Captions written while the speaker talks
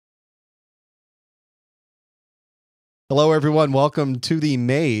Hello, everyone. Welcome to the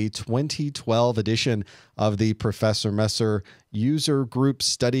May 2012 edition of the Professor Messer User Group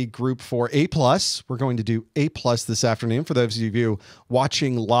Study Group for A+. We're going to do A+ this afternoon. For those of you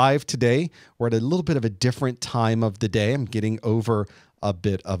watching live today, we're at a little bit of a different time of the day. I'm getting over a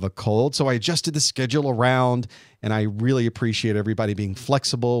bit of a cold, so I adjusted the schedule around, and I really appreciate everybody being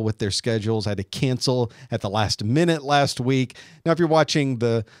flexible with their schedules. I had to cancel at the last minute last week. Now, if you're watching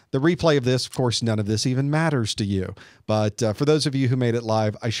the replay of this, of course, none of this even matters to you. But for those of you who made it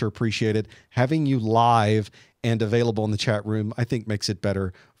live, I sure appreciate it. Having you live and available in the chat room, I think makes it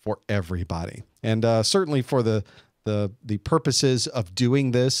better for everybody. And certainly for the purposes of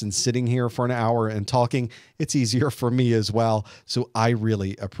doing this and sitting here for an hour and talking, it's easier for me as well. So I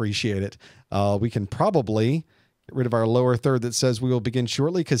really appreciate it. We can probably get rid of our lower third that says we will begin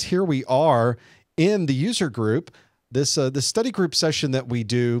shortly, because here we are in the user group. This the study group session that we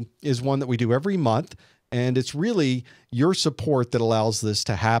do is one that we do every month. And it's really your support that allows this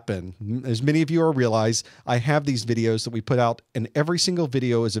to happen. As many of you realize, I have these videos that we put out, and every single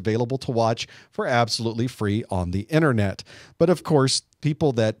video is available to watch for absolutely free on the internet. But of course,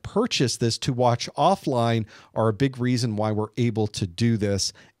 people that purchase this to watch offline are a big reason why we're able to do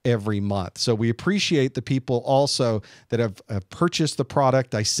this every month. So we appreciate the people also that have purchased the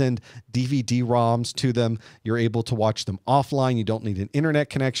product. I send DVD-ROMs to them. You're able to watch them offline. You don't need an internet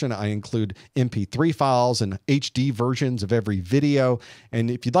connection. I include MP3 files and HD versions of every video.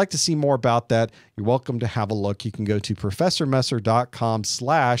 And if you'd like to see more about that, you're welcome to have a look. You can go to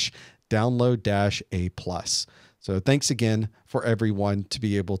professormesser.com/download-A+. So thanks again for everyone to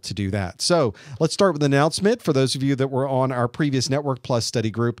be able to do that. So let's start with the announcement. For those of you that were on our previous Network Plus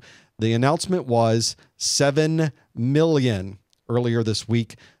study group, the announcement was 7 million. Earlier this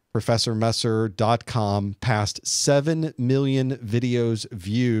week, ProfessorMesser.com passed 7 million videos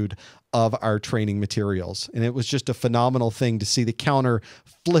viewed of our training materials. And it was just a phenomenal thing to see the counter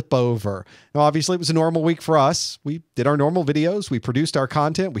flip over. Now, obviously, it was a normal week for us. We did our normal videos. We produced our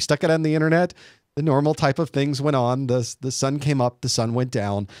content. We stuck it on the internet. The normal type of things went on. The sun came up, the sun went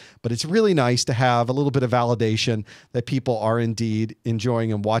down. But it's really nice to have a little bit of validation that people are indeed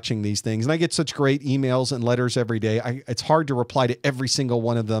enjoying and watching these things. And I get such great emails and letters every day. It's hard to reply to every single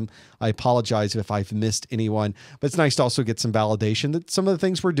one of them. I apologize if I've missed anyone. But it's nice to also get some validation that some of the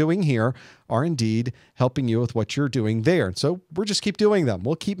things we're doing here are indeed helping you with what you're doing there. So we'll just keep doing them.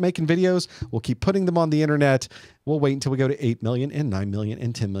 We'll keep making videos. We'll keep putting them on the internet. We'll wait until we go to 8 million and 9 million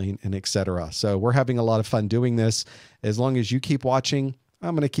and 10 million and etc. So we're having a lot of fun doing this. As long as you keep watching,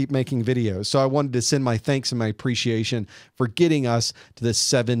 I'm going to keep making videos. So I wanted to send my thanks and my appreciation for getting us to this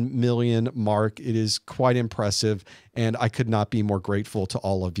 7 million mark. It is quite impressive, and I could not be more grateful to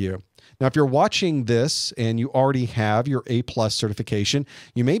all of you. Now, if you're watching this and you already have your A+ certification,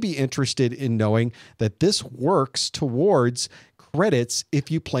 you may be interested in knowing that this works towards credits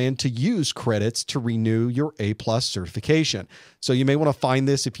if you plan to use credits to renew your A+ certification. So you may want to find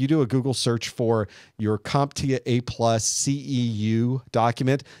this if you do a Google search for your CompTIA A+ CEU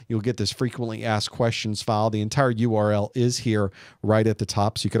document. You'll get this frequently asked questions file. The entire URL is here right at the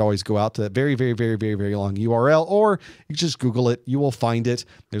top. So you could always go out to that very, very, very, very, very long URL, or you just Google it. You will find it.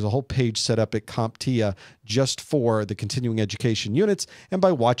 There's a whole page set up at CompTIA just for the continuing education units. And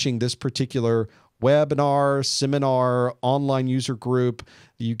by watching this particular webinar, seminar, online user group,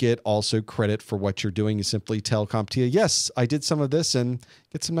 you get also credit for what you're doing. You simply tell CompTIA, yes, I did some of this, and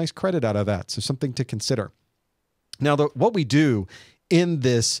get some nice credit out of that. So something to consider. Now, what we do in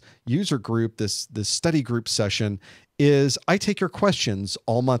this user group, this study group session, is I take your questions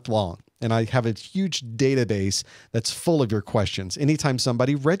all month long. And I have a huge database that's full of your questions. Anytime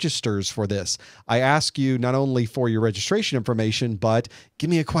somebody registers for this, I ask you not only for your registration information, but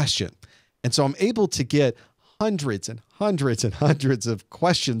give me a question. And so I'm able to get hundreds and hundreds and hundreds of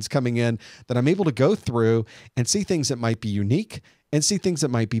questions coming in that I'm able to go through and see things that might be unique and see things that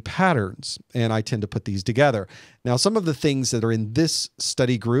might be patterns. And I tend to put these together. Now, some of the things that are in this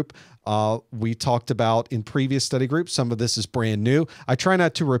study group, we talked about in previous study groups. Some of this is brand new. I try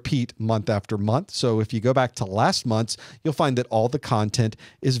not to repeat month after month. So if you go back to last month's, you'll find that all the content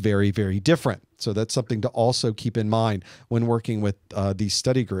is very, very different. So that's something to also keep in mind when working with these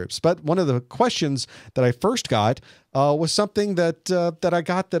study groups. But one of the questions that I first got was something that I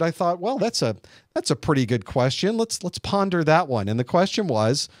got that I thought, well, that's a pretty good question. Let's ponder that one. And the question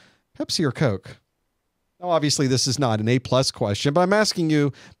was, Pepsi or Coke? Now, obviously, this is not an A+ question, but I'm asking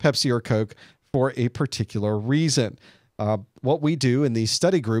you Pepsi or Coke for a particular reason. What we do in these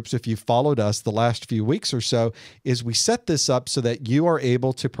study groups, if you've followed us the last few weeks or so, is we set this up so that you are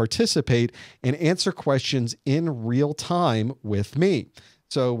able to participate and answer questions in real time with me.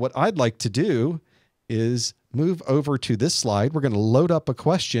 So what I'd like to do is move over to this slide. We're going to load up a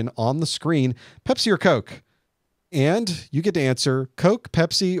question on the screen. Pepsi or Coke? And you get to answer Coke,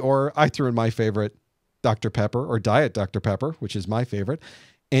 Pepsi, or I threw in my favorite, Dr. Pepper, or Diet Dr. Pepper, which is my favorite.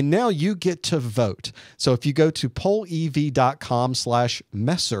 And now you get to vote. So if you go to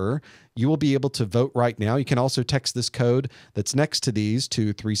pollev.com/Messer, you will be able to vote right now. You can also text this code that's next to these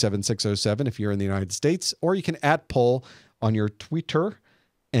to 37607 if you're in the United States, or you can @poll on your Twitter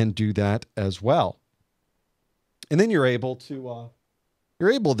and do that as well. And then you're able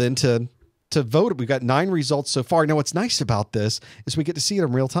then to vote. We've got 9 results so far. Now, what's nice about this is we get to see it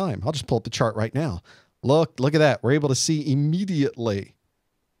in real time. I'll just pull up the chart right now. Look at that. We're able to see immediately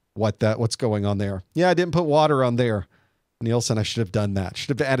what's going on there. Yeah, I didn't put water on there. Nielsen, I should have done that.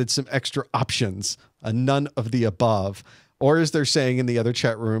 Should have added some extra options. None of the above. Or as they're saying in the other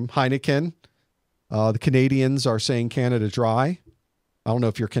chat room, Heineken. The Canadians are saying Canada Dry. I don't know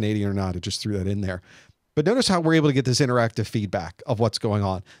if you're Canadian or not. I just threw that in there. But notice how we're able to get this interactive feedback of what's going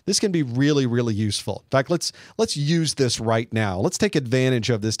on. This can be really, really useful. In fact, let's use this right now. Let's take advantage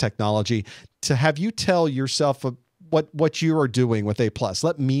of this technology to have you tell yourself what you are doing with A+.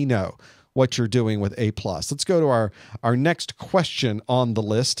 Let me know what you're doing with A+. Let's go to our next question on the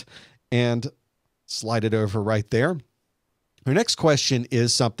list and slide it over right there. Our next question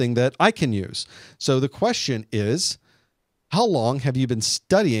is something that I can use. So the question is, how long have you been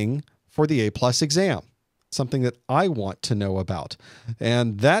studying for the A+ exam? Something that I want to know about.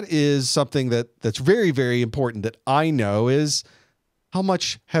 And that is something that's very, very important that I know is how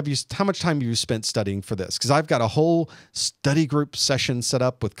much time have you spent studying for this? Because I've got a whole study group session set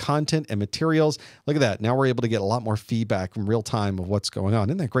up with content and materials. Look at that. Now we're able to get a lot more feedback in real time of what's going on.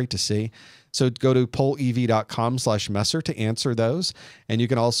 Isn't that great to see? So go to pollev.com/Messer to answer those. And you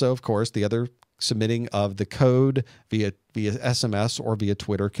can also, of course, the other submitting of the code via SMS or via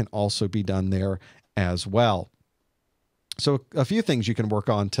Twitter can also be done there as well. So a few things you can work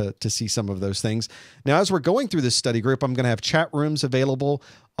on to see some of those things. Now, as we're going through this study group, I'm going to have chat rooms available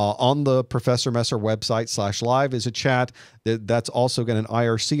on the Professor Messer website /live is a chat. That's also got an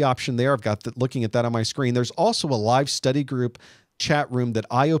IRC option there. I've got looking at that on my screen. There's also a live study group chat room that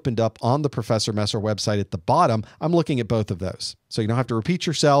I opened up on the Professor Messer website at the bottom. I'm looking at both of those. So you don't have to repeat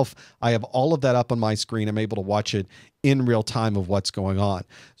yourself. I have all of that up on my screen. I'm able to watch it in real time of what's going on.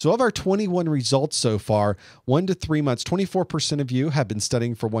 So of our 21 results so far, 1 to 3 months, 24% of you have been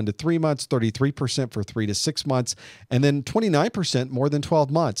studying for 1 to 3 months, 33% for 3 to 6 months, and then 29% more than 12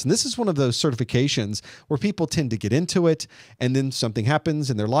 months. And this is one of those certifications where people tend to get into it, and then something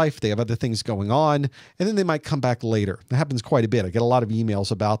happens in their life. They have other things going on, and then they might come back later. That happens quite a bit. I get a lot of emails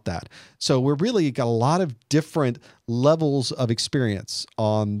about that. So we're really got a lot of different levels of experience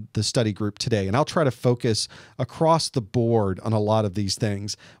on the study group today. And I'll try to focus across the board on a lot of these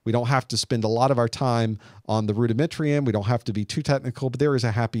things. We don't have to spend a lot of our time on the rudimentary end. We don't have to be too technical, but there is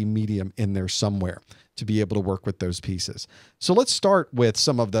a happy medium in there somewhere to be able to work with those pieces. So let's start with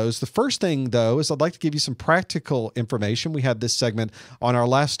some of those. The first thing, though, is I'd like to give you some practical information. We had this segment on our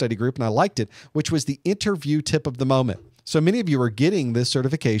last study group, and I liked it, which was the interview tip of the moment. So many of you are getting this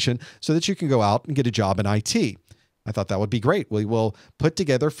certification so that you can go out and get a job in IT. I thought that would be great. We will put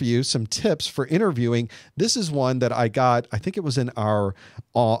together for you some tips for interviewing. This is one that I got, I think it was in our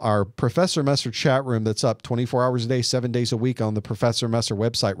Professor Messer chat room that's up 24 hours a day, 7 days a week on the Professor Messer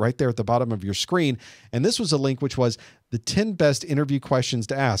website right there at the bottom of your screen. And this was a link which was the 10 best interview questions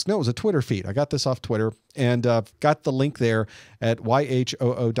to ask. No, it was a Twitter feed. I got this off Twitter and got the link there at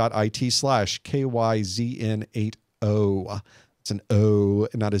yhoo.it/KYZN80. It's an O,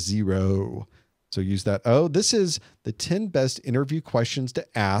 not a 0. So use that. Oh, this is the 10 best interview questions to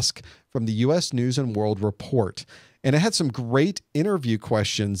ask from the U.S. News and World Report. And it had some great interview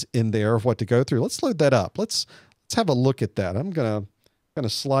questions in there of what to go through. Let's load that up. Let's have a look at that. I'm gonna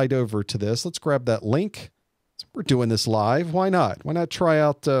slide over to this. Let's grab that link. We're doing this live. Why not? Why not try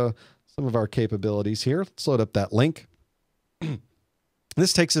out some of our capabilities here? Let's load up that link.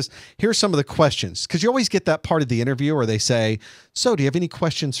 This takes us, here's some of the questions, because you always get that part of the interview where they say, so do you have any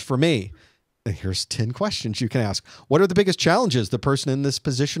questions for me? And here's 10 questions you can ask. What are the biggest challenges the person in this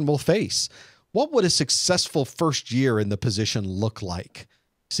position will face? What would a successful first year in the position look like?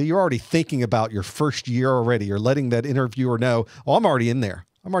 See, you're already thinking about your first year already. You're letting that interviewer know, oh, I'm already in there.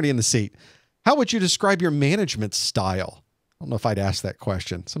 I'm already in the seat. How would you describe your management style? I don't know if I'd ask that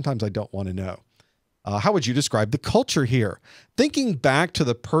question. Sometimes I don't want to know. How would you describe the culture here? Thinking back to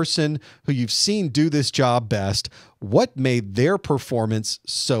the person who you've seen do this job best, what made their performance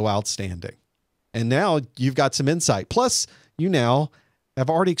so outstanding? And now you've got some insight. Plus, you now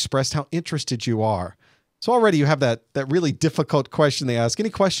have already expressed how interested you are. So already you have that really difficult question they ask.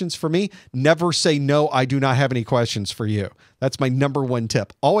 Any questions for me? Never say, no, I do not have any questions for you. That's my number one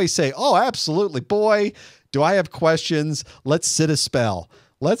tip. Always say, oh, absolutely. Boy, do I have questions. Let's sit a spell.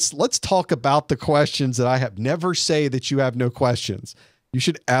 Let's talk about the questions that I have. Never say that you have no questions. You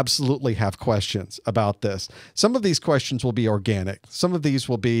should absolutely have questions about this. Some of these questions will be organic. Some of these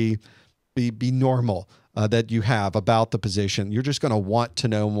will be normal that you have about the position. You're just going to want to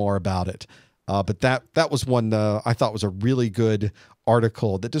know more about it. But that was one I thought was a really good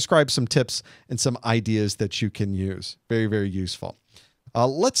article that describes some tips and some ideas that you can use. Very, very useful.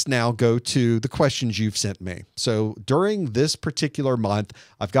 Let's now go to the questions you've sent me. So during this particular month,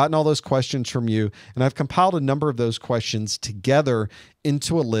 I've gotten all those questions from you, and I've compiled a number of those questions together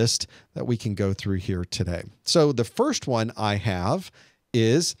into a list that we can go through here today. So the first one I have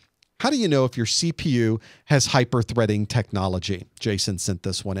is, how do you know if your CPU has hyper-threading technology? Jason sent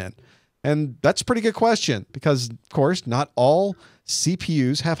this one in. And that's a pretty good question because, of course, not all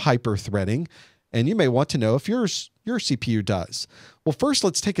CPUs have hyper-threading, and you may want to know if your CPU does. Well, first,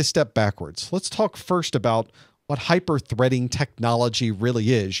 let's take a step backwards. Let's talk first about what hyper-threading technology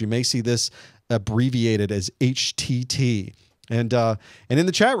really is. You may see this abbreviated as HTT. And in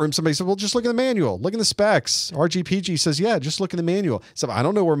the chat room, somebody said, well, just look at the manual. Look at the specs. RGPG says, yeah, just look at the manual. So I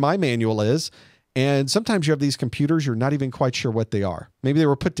don't know where my manual is. And sometimes you have these computers, you're not even quite sure what they are. Maybe they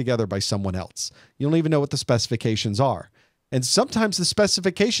were put together by someone else. You don't even know what the specifications are. And sometimes the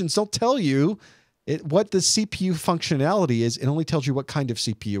specifications don't tell you what the CPU functionality is. It only tells you what kind of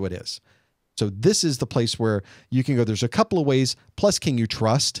CPU it is. So this is the place where you can go. There's a couple of ways. Plus, can you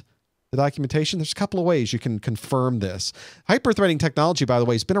trust the documentation? There's a couple of ways you can confirm this. Hyper-threading technology, by the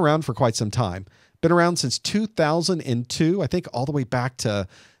way, has been around for quite some time. Been around since 2002, I think all the way back to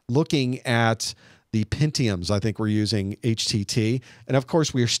looking at the Pentiums. I think we're using HTT. And of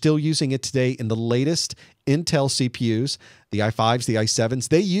course, we are still using it today in the latest Intel CPUs, the i5s, the i7s.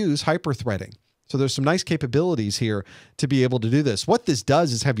 They use hyper-threading. So there's some nice capabilities here to be able to do this. What this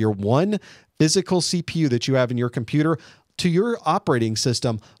does is have your one physical CPU that you have in your computer to your operating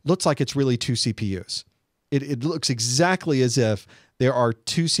system looks like it's really two CPUs. It looks exactly as if there are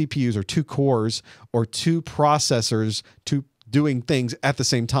two CPUs or two cores or two processors doing things at the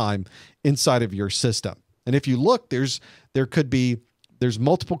same time inside of your system. And if you look, there's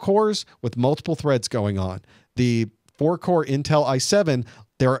multiple cores with multiple threads going on. The 4-core Intel i7,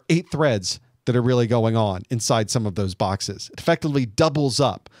 there are 8 threads that are really going on inside some of those boxes. It effectively doubles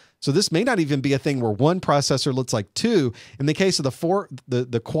up. So this may not even be a thing where one processor looks like 2. In the case of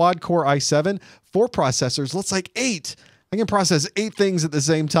the quad-core i7, 4 processors looks like 8. I can process 8 things at the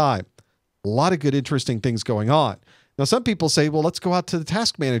same time. A lot of good, interesting things going on. Now, some people say, well, let's go out to the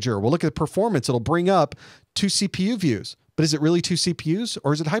task manager. We'll look at performance. It'll bring up 2 CPU views. But is it really 2 CPUs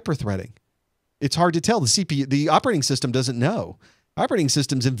or is it hyper-threading? It's hard to tell. The operating system doesn't know. Operating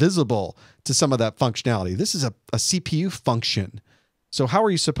system's invisible to some of that functionality. This is a CPU function. So how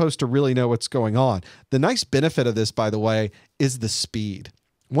are you supposed to really know what's going on? The nice benefit of this, by the way, is the speed.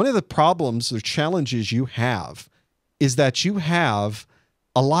 One of the problems or challenges you have is that you have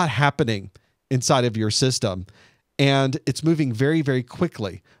a lot happening inside of your system, and it's moving very, very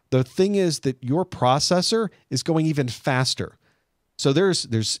quickly. The thing is that your processor is going even faster. So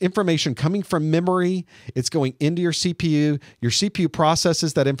there's information coming from memory. It's going into your CPU. Your CPU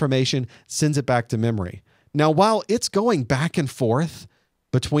processes that information, sends it back to memory. Now, while it's going back and forth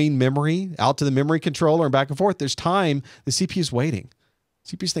between memory, out to the memory controller and back and forth, there's time the CPU's waiting.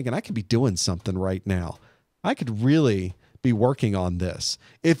 CPU's thinking, I could be doing something right now. I could really be working on this.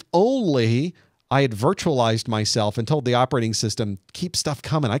 If only I had virtualized myself and told the operating system, keep stuff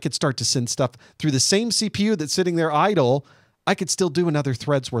coming. I could start to send stuff through the same CPU that's sitting there idle. I could still do another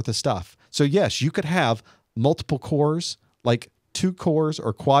thread's worth of stuff. So yes, you could have multiple cores, like 2 cores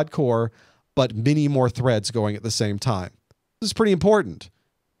or quad core, but many more threads going at the same time. This is pretty important.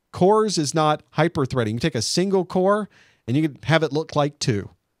 Cores is not hyper-threading. You take a single core and you can have it look like 2.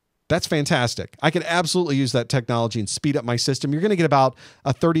 That's fantastic. I could absolutely use that technology and speed up my system. You're going to get about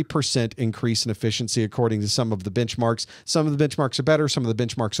a 30% increase in efficiency according to some of the benchmarks. Some of the benchmarks are better. Some of the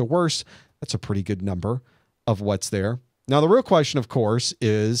benchmarks are worse. That's a pretty good number of what's there. Now, the real question, of course,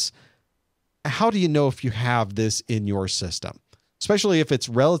 is how do you know if you have this in your system, especially if it's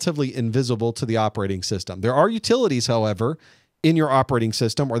relatively invisible to the operating system? There are utilities, however, in your operating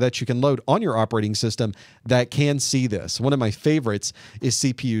system or that you can load on your operating system that can see this. One of my favorites is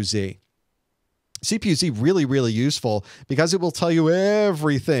CPU-Z. CPU-Z really, really useful because it will tell you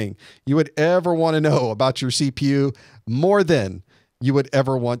everything you would ever want to know about your CPU, more than you would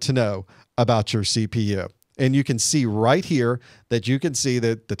ever want to know about your CPU. And you can see right here that you can see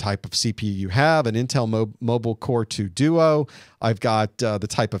that the type of CPU you have, an Intel Mobile Core 2 Duo. I've got the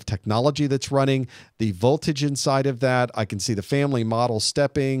type of technology that's running, the voltage inside of that. I can see the family model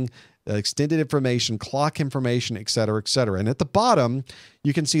stepping, extended information, clock information, et cetera, et cetera. And at the bottom,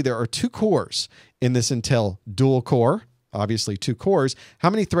 you can see there are 2 cores in this Intel dual core, obviously 2 cores. How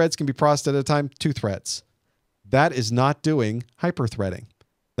many threads can be processed at a time? 2 threads. That is not doing hyper-threading.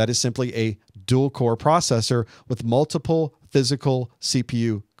 That is simply a dual-core processor with multiple physical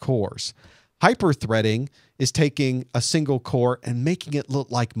CPU cores. Hyper-threading is taking a single core and making it look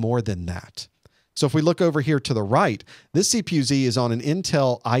like more than that. So if we look over here to the right, this CPU-Z is on an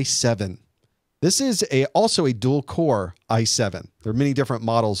Intel i7. This is also a dual-core i7. There are many different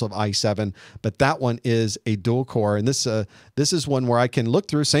models of i7, but that one is a dual-core. And this is one where I can look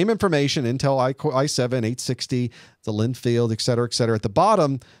through same information, Intel i7, 860, the Linfield, et cetera, et cetera. At the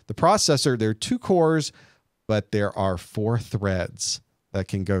bottom, the processor, there are 2 cores, but there are 4 threads that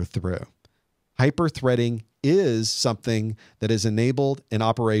can go through. Hyper-threading is something that is enabled and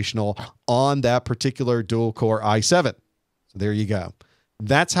operational on that particular dual-core i7. So there you go.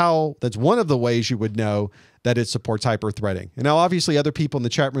 That's one of the ways you would know that it supports hyper-threading. And now, obviously, other people in the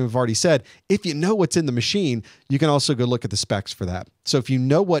chat room have already said, if you know what's in the machine, you can also go look at the specs for that. So if you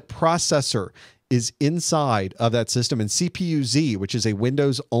know what processor is inside of that system, and CPU-Z, which is a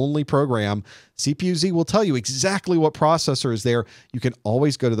Windows-only program, CPU-Z will tell you exactly what processor is there. You can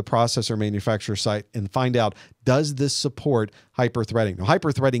always go to the processor manufacturer site and find out, does this support hyper-threading? Now,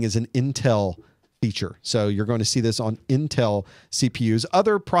 hyper-threading is an Intel feature. So you're going to see this on Intel CPUs.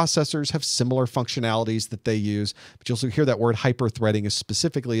 Other processors have similar functionalities that they use, but you'll also hear that word hyper-threading is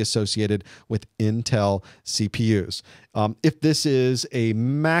specifically associated with Intel CPUs. If this is a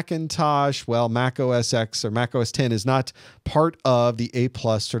Macintosh, well, Mac OS X or Mac OS X is not part of the A+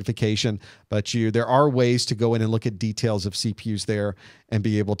 certification, but there are ways to go in and look at details of CPUs there and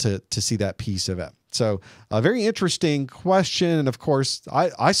be able to see that piece of it. So a very interesting question. And of course,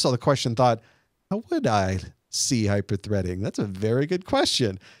 I saw the question and thought, how would I see hyper-threading? That's a very good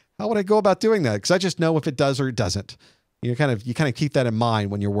question. How would I go about doing that? Because I just know if it does or it doesn't. You kind of keep that in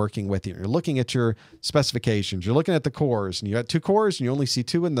mind when you're working with it. You're looking at your specifications. You're looking at the cores, and you got 2 cores, and you only see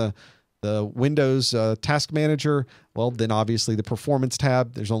 2 in the Windows Task Manager. Well, then obviously the Performance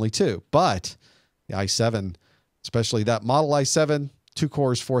tab, there's only 2. But the i7, especially that model i7, 2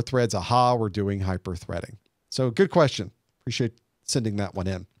 cores, 4 threads. Aha, we're doing hyper-threading. So good question. Appreciate sending that one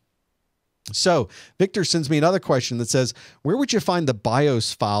in. So Victor sends me another question that says, where would you find the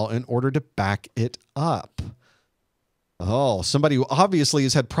BIOS file in order to back it up? Oh, somebody who obviously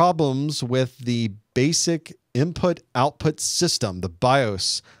has had problems with the basic input-output system, the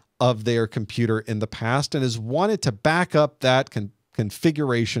BIOS of their computer in the past, and has wanted to back up that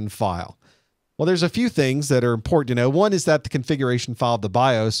configuration file. Well, there's a few things that are important to know. One is that the configuration file of the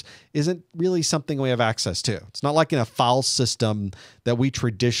BIOS isn't really something we have access to. It's not like in a file system that we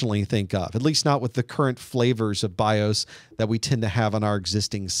traditionally think of, at least not with the current flavors of BIOS that we tend to have on our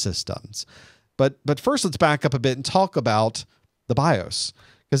existing systems. But first, let's back up a bit and talk about the BIOS.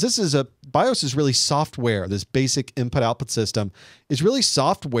 Because BIOS is really software. This basic input-output system is really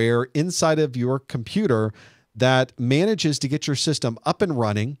software inside of your computer that manages to get your system up and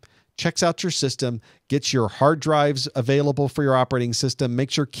running, checks out your system, gets your hard drives available for your operating system,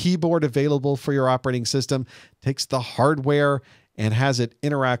 makes your keyboard available for your operating system, takes the hardware and has it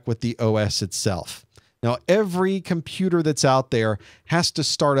interact with the OS itself. Now, every computer that's out there has to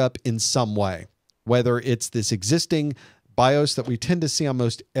start up in some way, whether it's this existing BIOS that we tend to see on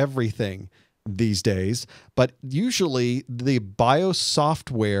most everything these days, but usually the BIOS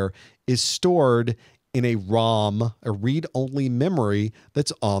software is stored in a ROM, a read-only memory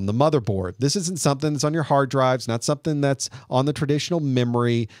that's on the motherboard. This isn't something that's on your hard drives, not something that's on the traditional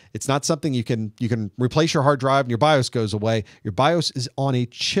memory. It's not something you can replace your hard drive and your BIOS goes away. Your BIOS is on a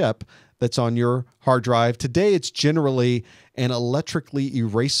chip that's on your hard drive. Today, it's generally an electrically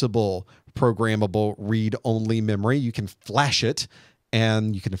erasable, programmable read-only memory. You can flash it,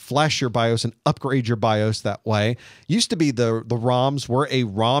 and you can flash your BIOS and upgrade your BIOS that way. Used to be the ROMs were a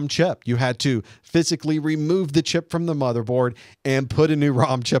ROM chip. You had to physically remove the chip from the motherboard and put a new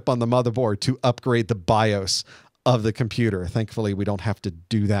ROM chip on the motherboard to upgrade the BIOS of the computer. Thankfully, we don't have to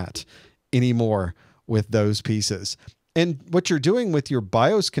do that anymore with those pieces. And what you're doing with your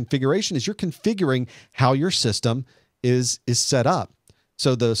BIOS configuration is you're configuring how your system is set up.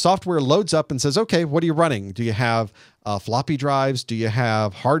 So the software loads up and says, okay, what are you running? Do you have floppy drives? Do you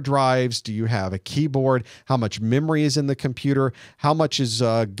have hard drives? Do you have a keyboard? How much memory is in the computer? How much is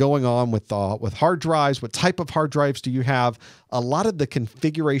going on with hard drives? What type of hard drives do you have? A lot of the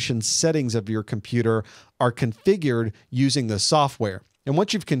configuration settings of your computer are configured using the software. And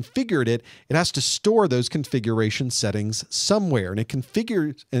once you've configured it, it has to store those configuration settings somewhere. And it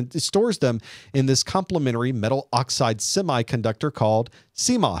configures and it stores them in this complementary metal oxide semiconductor called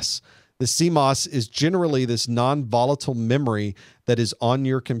CMOS. The CMOS is generally this non-volatile memory that is on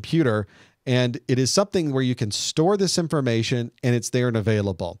your computer. And it is something where you can store this information and it's there and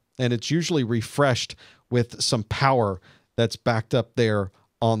available. And it's usually refreshed with some power that's backed up there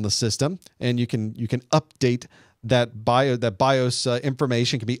on the system. And you can update that BIOS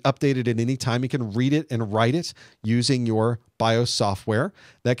information can be updated at any time. You can read it and write it using your BIOS software.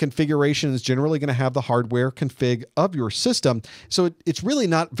 That configuration is generally going to have the hardware config of your system. So it's really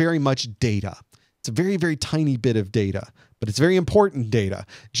not very much data. It's a very, very tiny bit of data, but it's very important data.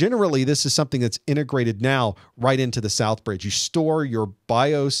 Generally, this is something that's integrated now right into the Southbridge. You store your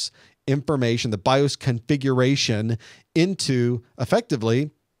BIOS information, the BIOS configuration, into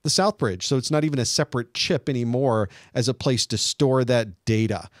effectively the Southbridge. So it's not even a separate chip anymore as a place to store that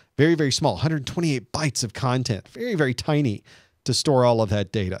data. Very, very small, 128 bytes of content, very, very tiny to store all of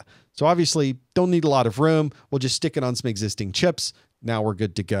that data. So obviously don't need a lot of room. We'll just stick it on some existing chips. Now we're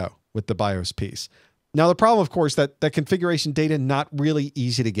good to go with the BIOS piece. Now the problem, of course, that configuration data, not really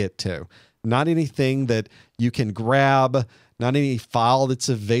easy to get to. Not anything that you can grab, not any file that's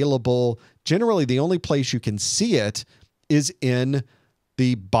available. Generally, the only place you can see it is in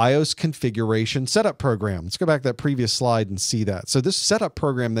the BIOS configuration setup program. Let's go back to that previous slide and see that. So this setup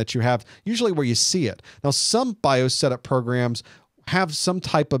program that you have, usually where you see it. Now, some BIOS setup programs have some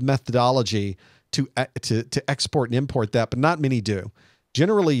type of methodology to export and import that, but not many do.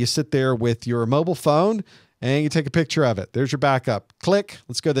 Generally, you sit there with your mobile phone and you take a picture of it. There's your backup. Click.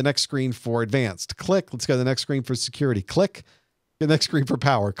 Let's go to the next screen for advanced. Click. Let's go to the next screen for security. Click. The next screen for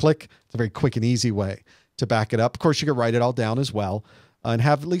power. Click. It's a very quick and easy way to back it up. Of course, you can write it all down as well and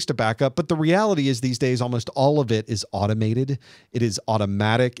have at least a backup. But the reality is these days, almost all of it is automated. It is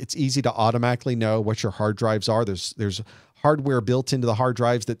automatic. It's easy to automatically know what your hard drives are. There's hardware built into the hard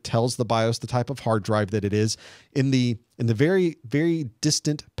drives that tells the BIOS the type of hard drive that it is. In the very, very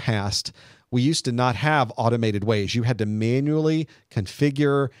distant past, we used to not have automated ways. You had to manually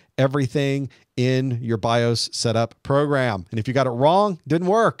configure everything in your BIOS setup program. And if you got it wrong, it didn't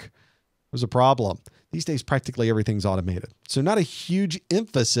work. It was a problem. These days, practically everything's automated. So not a huge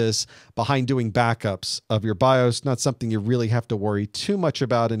emphasis behind doing backups of your BIOS, not something you really have to worry too much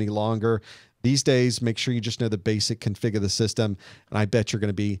about any longer. These days, make sure you just know the basic config of the system, and I bet you're going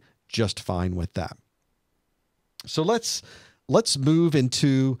to be just fine with that. So let's move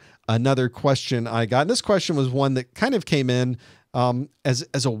into another question I got. And this question was one that kind of came in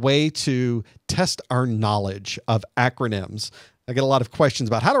as a way to test our knowledge of acronyms. I get a lot of questions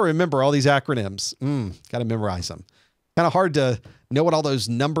about how to remember all these acronyms. Got to memorize them. Kind of hard to know what all those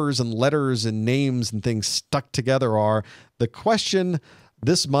numbers and letters and names and things stuck together are. The question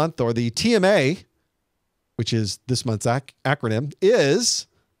this month, or the TMA, which is this month's acronym, is,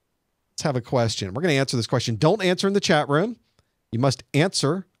 let's have a question. We're going to answer this question. Don't answer in the chat room. You must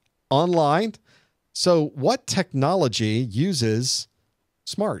answer online. So what technology uses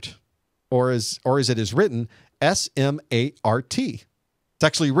SMART? Or is it is written S.m.a.r.t. It's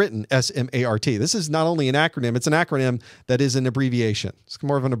actually written S.m.a.r.t. This is not only an acronym, it's an acronym that is an abbreviation. It's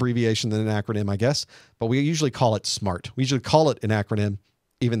more of an abbreviation than an acronym, I guess, but we usually call it SMART. We usually call it an acronym,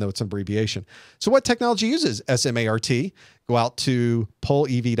 even though it's an abbreviation. So what technology uses S.m.a.r.t.? Go out to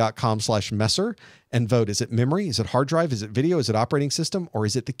pollev.com/messer and vote. Is it memory? Is it hard drive? Is it video? Is it operating system? Or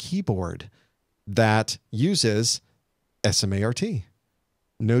is it the keyboard that uses S.m.a.r.t.?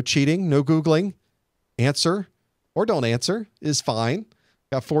 No cheating, no Googling. Answer or don't answer is fine.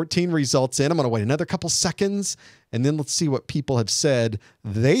 Got 14 results in. I'm going to wait another couple seconds, and then let's see what people have said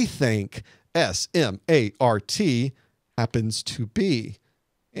they think S.m.a.r.t. happens to be.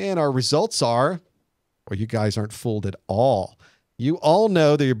 And our results are, well, you guys aren't fooled at all. You all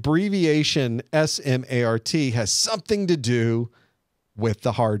know the abbreviation S.m.a.r.t. has something to do with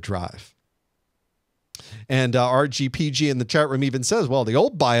the hard drive. And RGPG in the chat room even says, well, the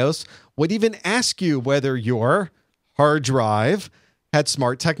old BIOS would even ask you whether your hard drive had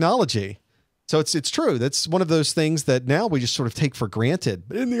SMART technology. So it's true. That's one of those things that now we just sort of take for granted.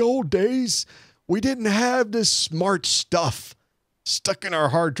 But in the old days, we didn't have this SMART stuff stuck in our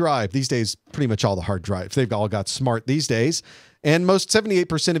hard drive. These days, pretty much all the hard drives, they've all got SMART these days. And most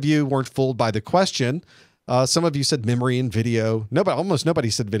 78% of you weren't fooled by the question. Some of you said memory and video. Nobody, almost nobody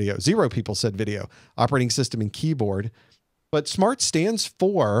said video. 0 people said video. Operating system and keyboard. But SMART stands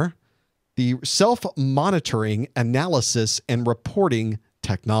for the Self-Monitoring, Analysis, and Reporting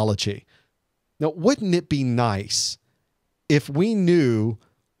Technology. Now, wouldn't it be nice if we knew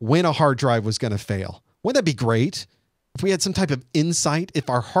when a hard drive was going to fail? Wouldn't that be great? If we had some type of insight, if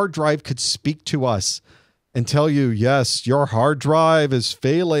our hard drive could speak to us and tell you, yes, your hard drive is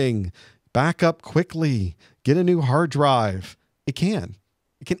failing. Back up quickly. Get a new hard drive. It can.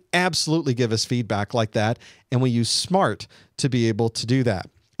 It can absolutely give us feedback like that. And we use SMART to be able to do that.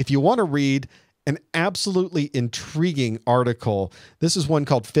 If you want to read an absolutely intriguing article, this is one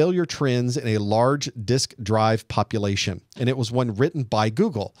called Failure Trends in a Large Disk Drive Population. And it was one written by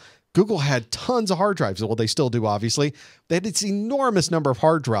Google. Google had tons of hard drives. Well, they still do, obviously. They had this enormous number of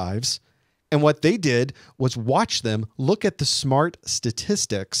hard drives. And what they did was watch them, look at the SMART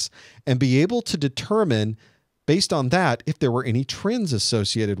statistics, and be able to determine, based on that, if there were any trends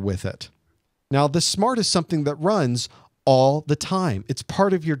associated with it. Now, the SMART is something that runs all the time. It's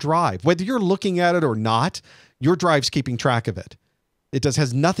part of your drive. Whether you're looking at it or not, your drive's keeping track of it. It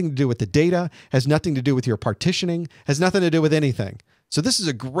has nothing to do with the data, has nothing to do with your partitioning, has nothing to do with anything. So this is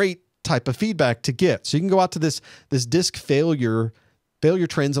a great type of feedback to get. So you can go out to this disk failure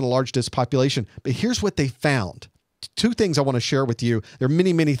trends in a large disk population. But here's what they found. 2 things I want to share with you. There are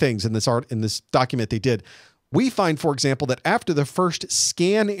many, many things in this document they did. We find, for example, that after the first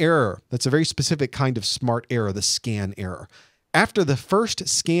scan error, that's a very specific kind of SMART error, the scan error. After the first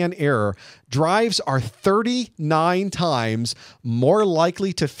scan error, drives are 39 times more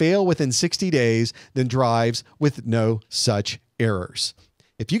likely to fail within 60 days than drives with no such errors.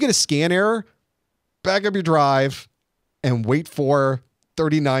 If you get a scan error, back up your drive and wait for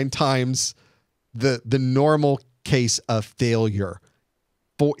 39 times the normal case of failure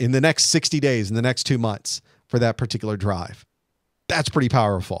in the next 60 days, in the next 2 months for that particular drive. That's pretty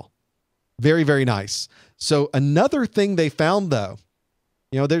powerful. Very, very nice. So another thing they found, though,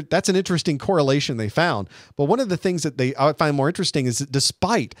 that's an interesting correlation they found. But one of the things that I find more interesting is that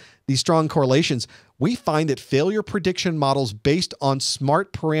despite these strong correlations, we find that failure prediction models based on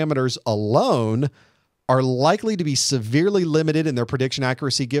SMART parameters alone are likely to be severely limited in their prediction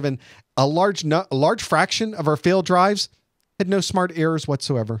accuracy, given a large fraction of our failed drives had no SMART errors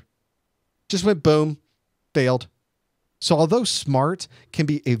whatsoever. Just went boom, failed. So although SMART can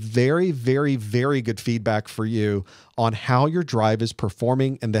be a very, very, very good feedback for you on how your drive is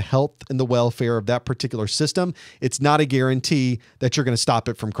performing and the health and the welfare of that particular system, it's not a guarantee that you're going to stop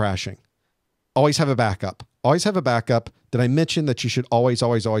it from crashing. Always have a backup. Always have a backup. Did I mention that you should always,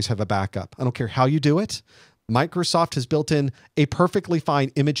 always, always have a backup? I don't care how you do it. Microsoft has built in a perfectly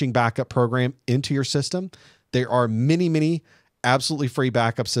fine imaging backup program into your system. There are many, many absolutely free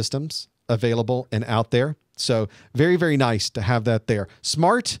backup systems available and out there. So very, very nice to have that there.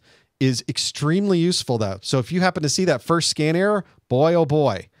 SMART is extremely useful, though. So if you happen to see that first scan error, boy, oh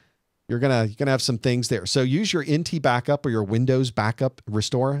boy, you're gonna have some things there. So use your NT backup or your Windows backup and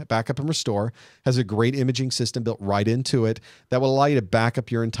restore has a great imaging system built right into it that will allow you to back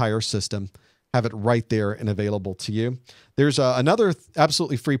up your entire system, have it right there and available to you. There's another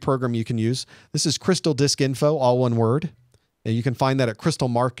absolutely free program you can use. This is Crystal Disk Info, all one word. And you can find that at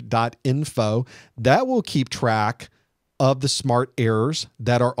crystalmark.info. That will keep track of the SMART errors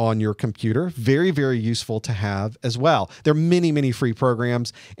that are on your computer. Very, very useful to have as well. There are many, many free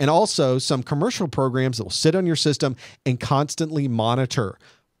programs and also some commercial programs that will sit on your system and constantly monitor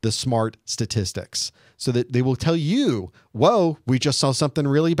the SMART statistics so that they will tell you, whoa, we just saw something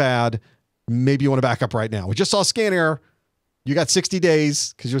really bad. Maybe you want to back up right now. We just saw a scan error. You got 60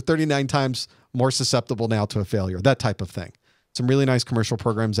 days because you're 39 times more susceptible now to a failure, that type of thing. Some really nice commercial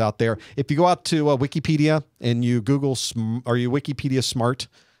programs out there. If you go out to Wikipedia and you Google, are you Wikipedia smart?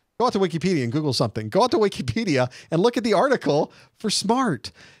 Go out to Wikipedia and Google something. Go out to Wikipedia and look at the article for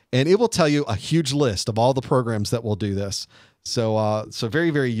SMART. And it will tell you a huge list of all the programs that will do this. So very,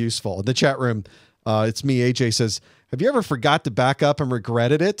 very useful. In the chat room, it's me, AJ says, have you ever forgot to back up and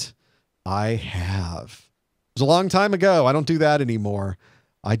regretted it? I have. It was a long time ago. I don't do that anymore.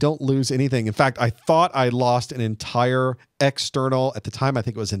 I don't lose anything. In fact, I thought I lost an entire external, at the time, I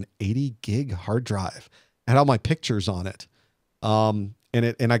think it was an 80 gig hard drive. I had all my pictures on it. And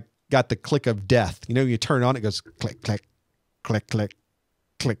I got the click of death. You know, you turn it on, it goes click, click, click, click,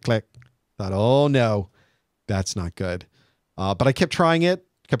 click, click. Thought, oh no, that's not good. But I kept trying it,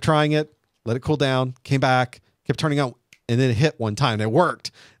 let it cool down, came back, kept turning on, and then it hit one time. And it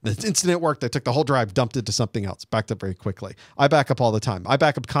worked. The instant it worked, I took the whole drive, dumped it to something else, backed up very quickly. I back up all the time. I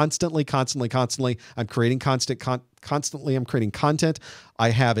back up constantly. I'm creating constant constantly I'm creating content.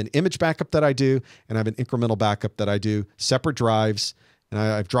 I have an image backup that I do, and I have an incremental backup that I do, separate drives, and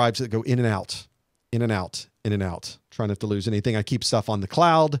I have drives that go in and out, in and out, in and out. Try not to lose anything. I keep stuff on the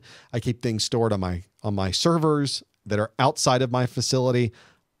cloud. I keep things stored on my servers that are outside of my facility.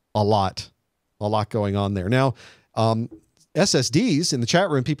 A lot going on there. Now, SSDs in the chat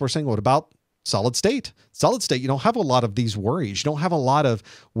room, people are saying, what about solid state? Solid state, you don't have a lot of these worries. You don't have a lot of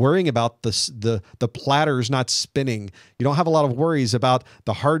worrying about the platters not spinning. You don't have a lot of worries about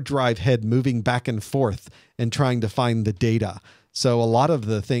the hard drive head moving back and forth and trying to find the data. So a lot of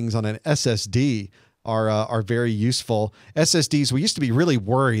the things on an SSD are very useful. SSDs, we used to be really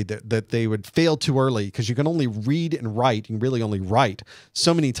worried that they would fail too early because you can only read and write. You can really only write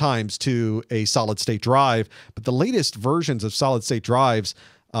so many times to a solid state drive. But the latest versions of solid state drives,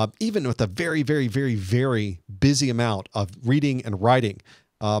 even with a very, very, very, very busy amount of reading and writing,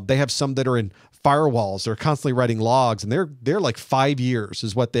 they have some that are in firewalls. They're constantly writing logs, and they're like 5 years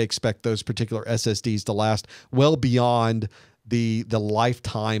is what they expect those particular SSDs to last, well beyond the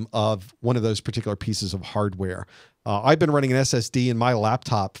lifetime of one of those particular pieces of hardware. I've been running an SSD in my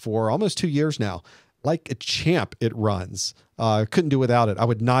laptop for almost 2 years now. Like a champ, it runs. Couldn't do without it. I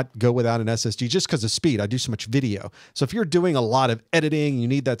would not go without an SSD just because of speed. I do so much video. So if you're doing a lot of editing, you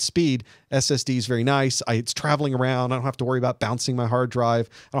need that speed, SSD is very nice. It's traveling around. I don't have to worry about bouncing my hard drive.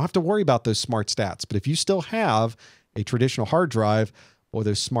 I don't have to worry about those smart stats. But if you still have a traditional hard drive or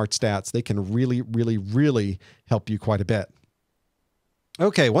those smart stats, they can really, really, really help you quite a bit.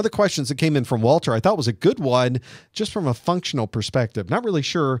 Okay, one of the questions that came in from Walter, I thought was a good one, just from a functional perspective. Not really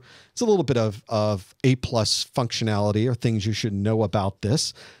sure. It's a little bit of A+ functionality or things you should know about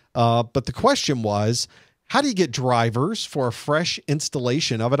this. But the question was, how do you get drivers for a fresh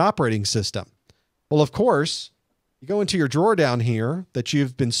installation of an operating system? Well, of course, you go into your drawer down here that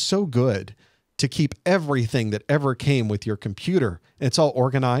you've been so good to keep everything that ever came with your computer. And it's all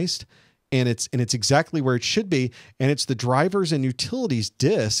organized. And it's exactly where it should be. And it's the drivers and utilities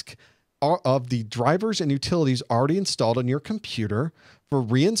disk of the drivers and utilities already installed on your computer for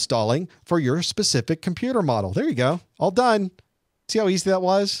reinstalling for your specific computer model. There you go. All done. See how easy that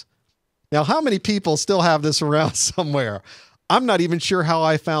was? Now, how many people still have this around somewhere? I'm not even sure how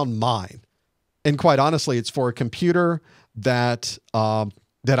I found mine. And quite honestly, it's for a computer that I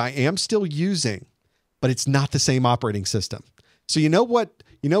am still using, but it's not the same operating system. So you know what?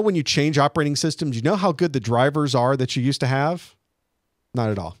 You know, when you change operating systems, you know how good the drivers are that you used to have? Not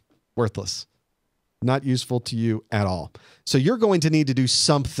at all. Worthless. Not useful to you at all. So you're going to need to do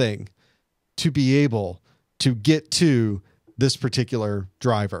something to be able to get to this particular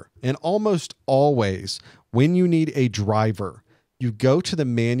driver. And almost always, when you need a driver, you go to the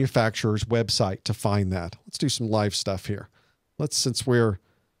manufacturer's website to find that. Let's do some live stuff here. Since we're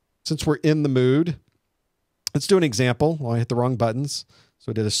in the mood, let's do an example. Well, I hit the wrong buttons.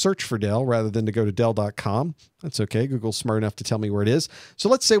 So I did a search for Dell rather than to go to Dell.com. That's okay. Google's smart enough to tell me where it is. So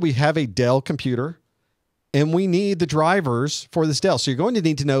let's say we have a Dell computer and we need the drivers for this Dell. So you're going to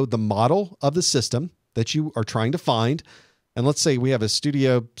need to know the model of the system that you are trying to find. And let's say we have a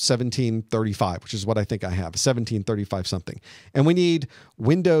Studio 1735, which is what I think I have, 1735 something. And we need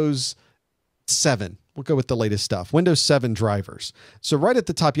Windows 7. We'll go with the latest stuff. Windows 7 drivers. So right at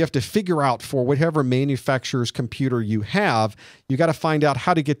the top, you have to figure out for whatever manufacturer's computer you have, you got to find out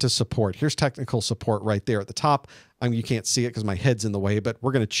how to get to support. Here's technical support right there at the top. I mean, you can't see it because my head's in the way, but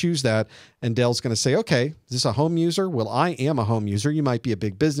we're going to choose that. And Dell's going to say, okay, is this a home user? Well, I am a home user. You might be a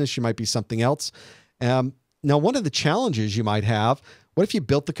big business. You might be something else. Now, one of the challenges you might have, what if you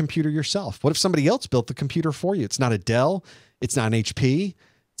built the computer yourself? What if somebody else built the computer for you? It's not a Dell. It's not an HP.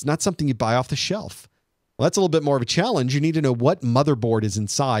 It's not something you buy off the shelf. Well, that's a little bit more of a challenge. You need to know what motherboard is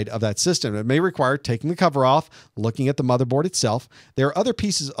inside of that system. It may require taking the cover off, looking at the motherboard itself. There are other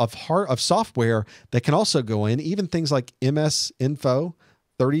pieces of software that can also go in, even things like MS Info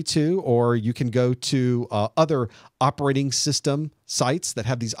 32, or you can go to other operating system sites that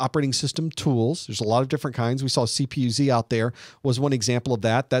have these operating system tools. There's a lot of different kinds. We saw CPU-Z out there was one example of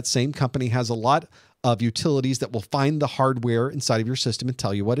that. That same company has a lot of utilities that will find the hardware inside of your system and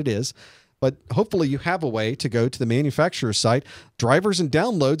tell you what it is. But hopefully you have a way to go to the manufacturer's site. Drivers and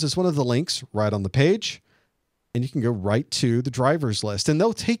downloads is one of the links right on the page. And you can go right to the drivers list. And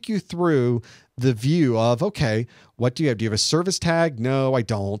they'll take you through the view of, okay, what do you have? Do you have a service tag? No, I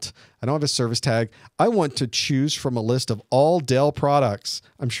don't. I don't have a service tag. I want to choose from a list of all Dell products.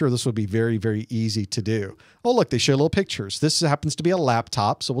 I'm sure this will be very, very easy to do. Oh, look, they show little pictures. This happens to be a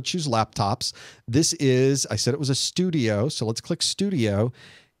laptop, so we'll choose laptops. This is, I said it was a Studio, so let's click Studio.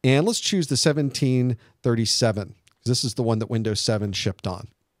 And let's choose the 1737. This is the one that Windows 7 shipped on.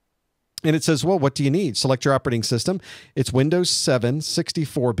 And it says, well, what do you need? Select your operating system. It's Windows 7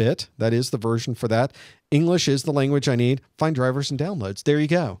 64-bit. That is the version for that. English is the language I need. Find drivers and downloads. There you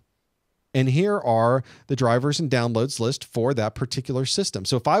go. And here are the drivers and downloads list for that particular system.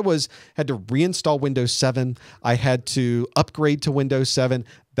 So if I had to reinstall Windows 7, I had to upgrade to Windows 7,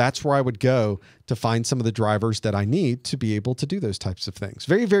 that's where I would go to find some of the drivers that I need to be able to do those types of things.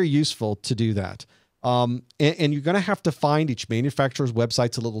 Very, very useful to do that. And you're going to have to find each manufacturer's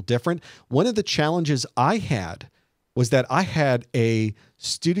website's a little different. One of the challenges I had was that I had a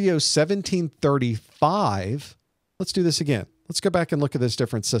Studio 1735. Let's do this again. Let's go back and look at this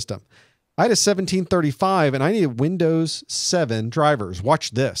different system. I had a 1735 and I needed Windows 7 drivers.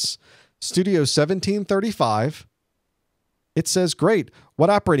 Watch this. Studio 1735. It says, great. What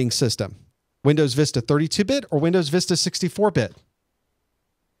operating system? Windows Vista 32-bit or Windows Vista 64-bit?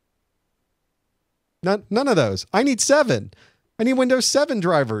 None of those. I need 7. I need Windows 7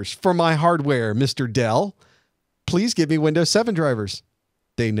 drivers for my hardware, Mr. Dell. Please give me Windows 7 drivers.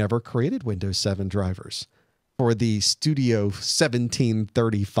 They never created Windows 7 drivers for the Studio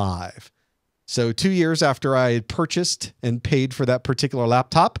 1735. So 2 years after I had purchased and paid for that particular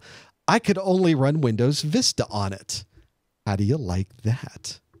laptop, I could only run Windows Vista on it. How do you like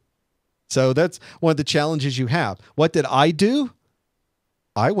that? So that's one of the challenges you have. What did I do?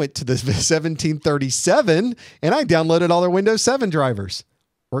 I went to the 1737 and I downloaded all their Windows 7 drivers.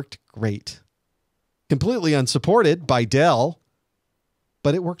 Worked great. Completely unsupported by Dell,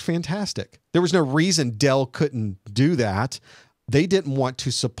 but it worked fantastic. There was no reason Dell couldn't do that. They didn't want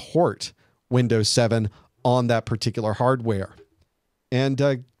to support Windows 7 on that particular hardware.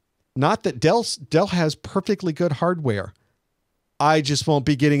 And not that Dell has perfectly good hardware. I just won't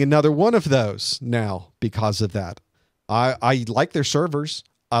be getting another one of those now because of that. I like their servers.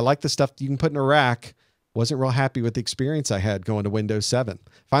 I like the stuff you can put in a rack. Wasn't real happy with the experience I had going to Windows 7.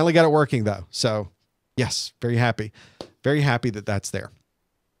 Finally got it working though. So yes, very happy. Very happy that that's there.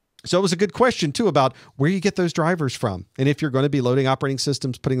 So it was a good question too about where you get those drivers from. And if you're going to be loading operating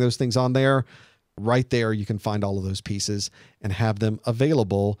systems, putting those things on there, right there, you can find all of those pieces and have them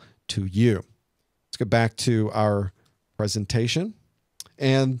available to you. Let's go back to our presentation.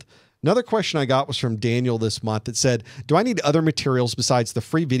 And another question I got was from Daniel this month that said, do I need other materials besides the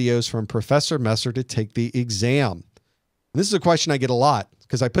free videos from Professor s.m.a.r.t to take the exam? And this is a question I get a lot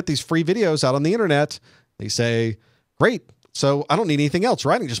because I put these free videos out on the internet. They say, great. So I don't need anything else,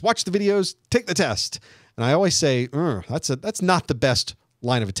 right? I can just watch the videos, take the test. And I always say, that's not the best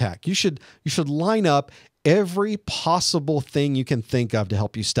line of attack. You should line up every possible thing you can think of to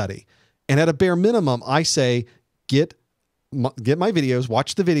help you study. And at a bare minimum, I say, get my videos,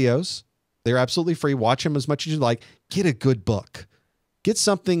 watch the videos. They're absolutely free. Watch them as much as you like. Get a good book. Get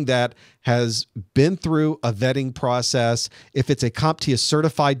something that has been through a vetting process. If it's a CompTIA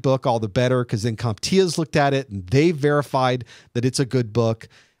certified book, all the better, because then CompTIA's looked at it and they've verified that it's a good book.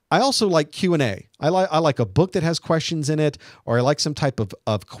 I also like Q&A. I like a book that has questions in it, or I like some type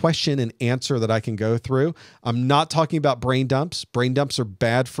of question and answer that I can go through. I'm not talking about brain dumps. Brain dumps are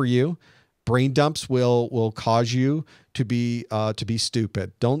bad for you. Brain dumps will cause you to be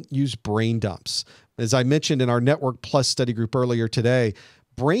stupid. Don't use brain dumps. As I mentioned in our Network Plus study group earlier today,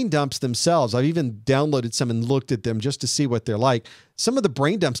 brain dumps themselves, I've even downloaded some and looked at them just to see what they're like. Some of the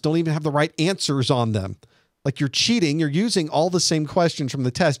brain dumps don't even have the right answers on them. Like you're cheating, you're using all the same questions from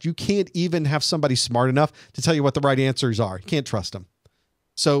the test. You can't even have somebody smart enough to tell you what the right answers are. You can't trust them.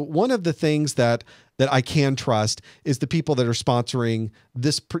 So one of the things that I can trust is the people that are sponsoring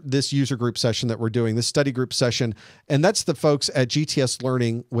this user group session that we're doing, this study group session. And that's the folks at GTS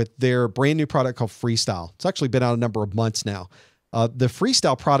Learning with their brand new product called Freestyle. It's actually been out a number of months now. The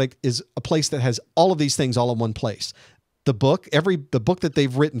Freestyle product is a place that has all of these things all in one place. The book that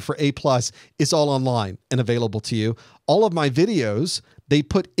they've written for A+ is all online and available to you. All of my videos, they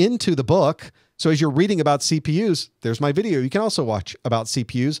put into the book. So as you're reading about CPUs, there's my video. You can also watch about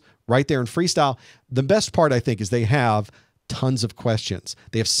CPUs right there in Freestyle. The best part, I think, is they have tons of questions.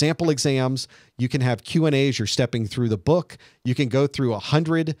 They have sample exams. You can have Q&A as you're stepping through the book. You can go through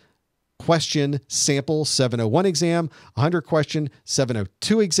 100 question sample 701 exam, 100 question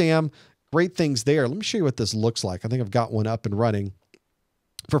 702 exam. Great things there. Let me show you what this looks like. I think I've got one up and running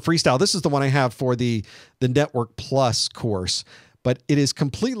for Freestyle. This is the one I have for the Network Plus course, but it is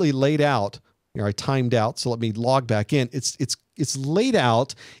completely laid out. Here, I timed out, so let me log back in. It's laid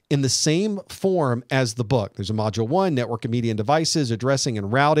out in the same form as the book. There's a module 1, network and media and devices, addressing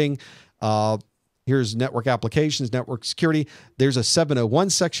and routing. Here's network applications, network security. There's a 701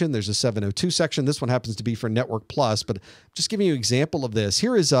 section. There's a 702 section. This one happens to be for Network Plus, but just giving you an example of this.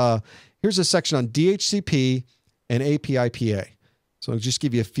 Here's a section on DHCP and API-PA. So just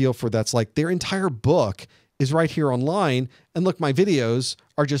give you a feel for that's like their entire book is right here online. And look, my videos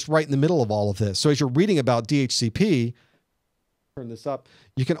are just right in the middle of all of this. So as you're reading about DHCP, turn this up,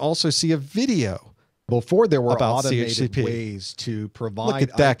 you can also see a video. Before there were about automated CHCP. ways to provide Look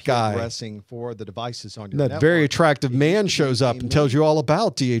at that IP guy. addressing for the devices on your That network. very attractive It man used to be shows up a and tells you all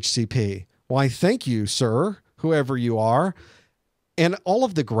about DHCP. Why, thank you, sir, whoever you are. And all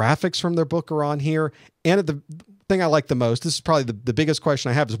of the graphics from their book are on here. And the thing I like the most, this is probably the biggest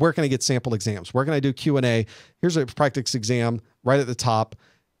question I have, is where can I get sample exams? Where can I do Q&A? Here's a practice exam right at the top.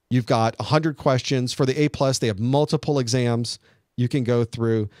 You've got 100 questions. For the A+, they have multiple exams you can go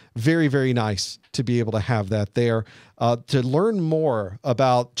through. Very, very nice to be able to have that there. To learn more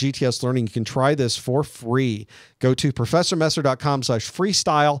about GTS Learning, you can try this for free. Go to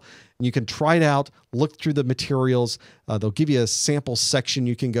professormesser.com/freestyle. And you can try it out, look through the materials. They'll give you a sample section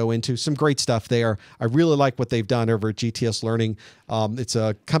you can go into. Some great stuff there. I really like what they've done over at GTS Learning. It's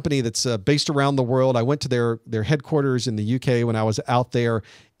a company that's based around the world. I went to their headquarters in the UK when I was out there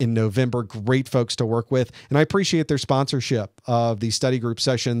in November. Great folks to work with. And I appreciate their sponsorship of these study group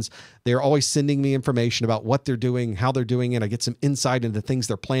sessions. They're always sending me information about what they're doing, how they're doing it. I get some insight into things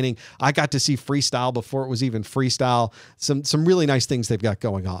they're planning. I got to see freestyle before it was even freestyle. Some really nice things they've got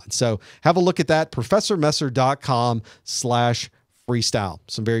going on. So have a look at that. professormesser.com/freestyle.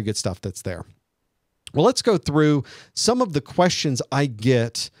 Some very good stuff that's there. Well, let's go through some of the questions I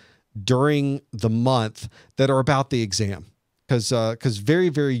get during the month that are about the exam, because very,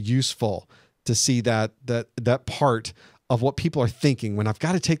 very useful to see that part of what people are thinking when I've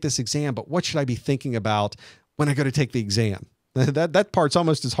got to take this exam, but what should I be thinking about when I go to take the exam? That part's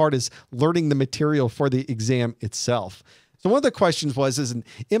almost as hard as learning the material for the exam itself. So one of the questions was, as an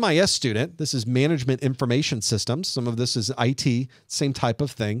MIS student, this is Management Information Systems. Some of this is IT, same type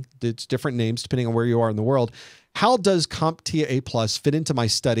of thing. It's different names depending on where you are in the world. How does CompTIA A+ fit into my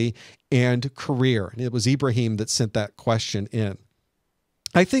study and career? And it was Ibrahim that sent that question in.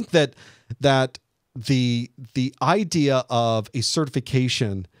 I think that the idea of a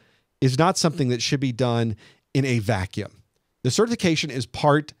certification is not something that should be done in a vacuum. The certification is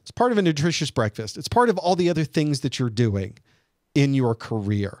part of a nutritious breakfast. It's part of all the other things that you're doing in your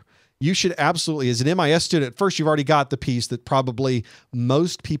career. You should absolutely, as an MIS student, first, you've already got the piece that probably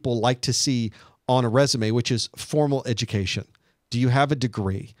most people like to see on a resume, which is formal education. Do you have a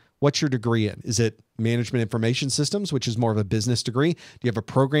degree? What's your degree in? Is it Management Information Systems, which is more of a business degree? Do you have a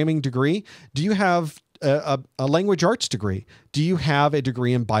programming degree? Do you have a language arts degree? Do you have a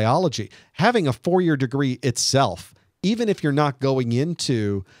degree in biology? Having a 4-year degree itself, even if you're not going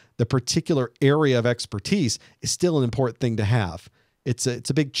into the particular area of expertise, is still an important thing to have. It's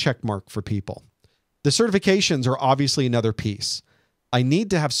a big check mark for people. The certifications are obviously another piece. I need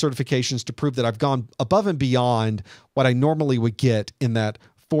to have certifications to prove that I've gone above and beyond what I normally would get in that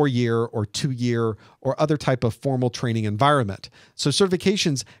 4-year or 2-year or other type of formal training environment. So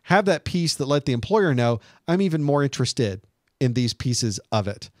certifications have that piece that let the employer know I'm even more interested in these pieces of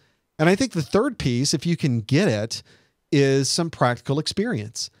it. And I think the third piece, if you can get it, is some practical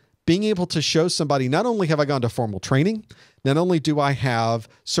experience. Being able to show somebody, not only have I gone to formal training, not only do I have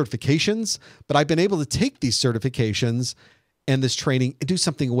certifications, but I've been able to take these certifications and this training and do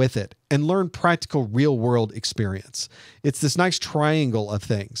something with it and learn practical real world experience. It's this nice triangle of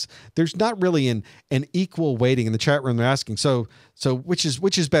things. There's not really an equal weighting. In the chat room, they're asking, so which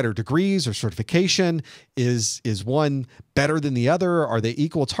is better, degrees or certification? Is one better than the other? Are they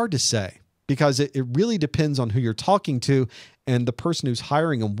equal? It's hard to say, because it really depends on who you're talking to and the person who's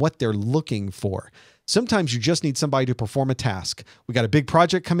hiring and what they're looking for. Sometimes you just need somebody to perform a task. We got a big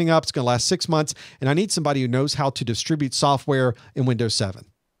project coming up. It's going to last 6 months, and I need somebody who knows how to distribute software in Windows 7.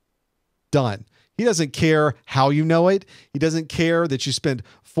 Done. He doesn't care how you know it. He doesn't care that you spent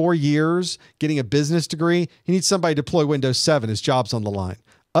 4 years getting a business degree. He needs somebody to deploy Windows 7. His job's on the line.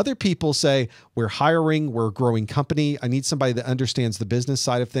 Other people say, we're hiring, we're a growing company. I need somebody that understands the business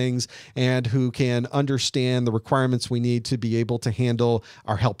side of things and who can understand the requirements we need to be able to handle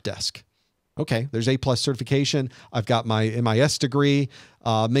our help desk. Okay, there's A+ certification. I've got my MIS degree,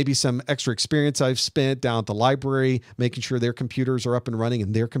 maybe some extra experience I've spent down at the library, making sure their computers are up and running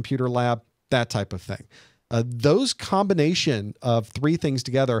in their computer lab, that type of thing. Those combination of 3 things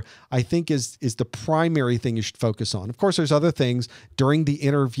together, I think is the primary thing you should focus on. Of course, there's other things during the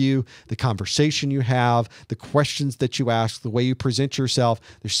interview, the conversation you have, the questions that you ask, the way you present yourself.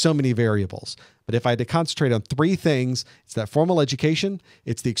 There's so many variables. But if I had to concentrate on 3 things, it's that formal education,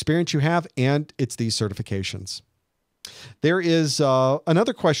 it's the experience you have, and it's these certifications. There is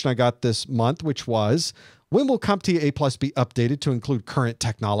another question I got this month, which was, when will CompTIA A+ be updated to include current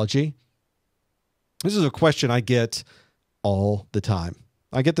technology? This is a question I get all the time.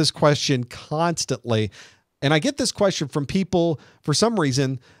 I get this question constantly. And I get this question from people, for some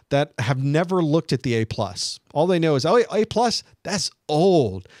reason, that have never looked at the A+. All they know is, oh, A+, that's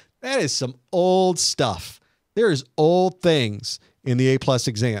old. That is some old stuff. There's old things in the A+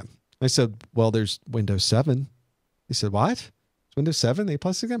 exam. I said, well, there's Windows 7. He said, what? Windows 7, A+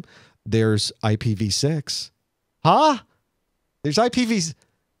 exam? There's IPv6. Huh? There's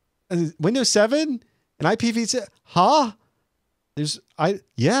Windows 7 and IPv6? Huh?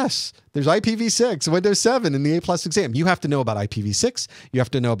 Yes, there's IPv6, Windows 7 in the A+ exam. You have to know about IPv6. You have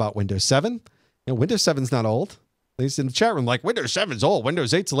to know about Windows 7. Windows 7's not old. At least in the chat room, like, Windows 7's old.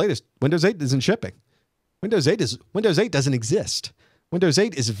 Windows 8's the latest. Windows 8 isn't shipping. Windows 8 doesn't exist. Windows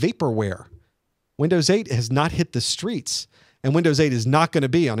 8 is vaporware. Windows 8 has not hit the streets. And Windows 8 is not going to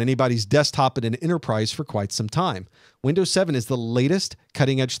be on anybody's desktop in an enterprise for quite some time. Windows 7 is the latest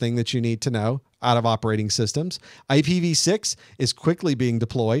cutting-edge thing that you need to know out of operating systems. IPv6 is quickly being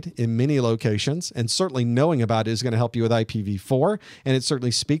deployed in many locations, and certainly knowing about it is going to help you with IPv4, and it certainly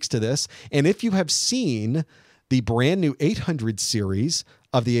speaks to this. And if you have seen the brand new 800 series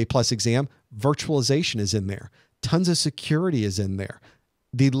of the A+ exam, virtualization is in there. Tons of security is in there.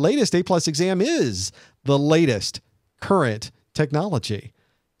 The latest A+ exam is the latest current technology.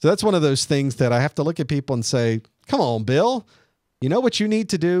 So that's one of those things that I have to look at people and say, come on, Bill, you know what you need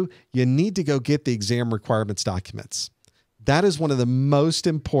to do? You need to go get the exam requirements documents. That is one of the most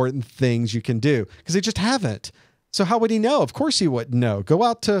important things you can do because they just haven't. So how would he know? Of course he wouldn't know. Go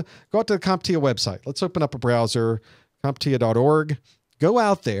out to the CompTIA website. Let's open up a browser, CompTIA.org. Go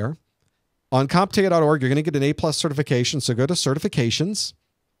out there. On CompTIA.org, you're going to get an A+ certification. So go to certifications.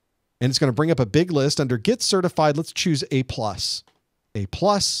 And it's going to bring up a big list under Get Certified. Let's choose A+. A+.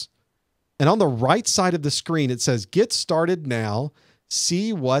 And on the right side of the screen, it says Get Started Now.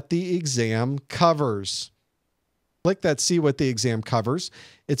 See what the exam covers. Click that See what the exam covers.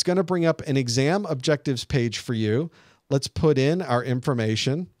 It's going to bring up an exam objectives page for you. Let's put in our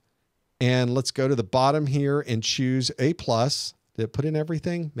information. And let's go to the bottom here and choose A+. Did it put in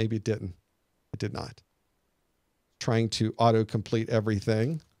everything? Maybe it didn't. It did not. Trying to auto-complete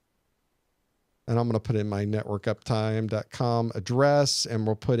everything. And I'm going to put in my networkuptime.com address, and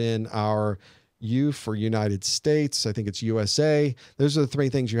we'll put in our U for United States. I think it's USA. Those are the three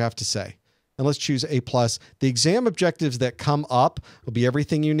things you have to say. And let's choose A+. The exam objectives that come up will be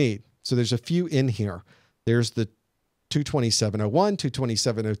everything you need. So there's a few in here. There's the 22701,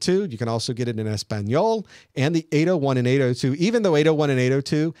 22702. You can also get it in Espanol, and the 801 and 802. Even though 801 and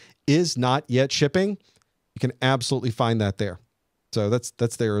 802 is not yet shipping, you can absolutely find that there. So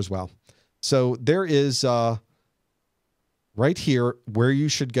that's there as well. So there is right here where you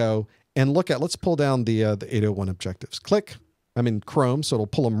should go and look at. Let's pull down the 801 objectives. Click. I'm in Chrome, so it'll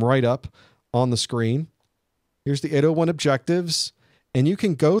pull them right up on the screen. Here's the 801 objectives, and you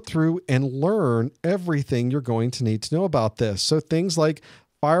can go through and learn everything you're going to need to know about this. So things like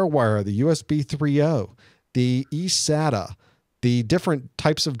FireWire, the USB 3.0, the eSATA, the different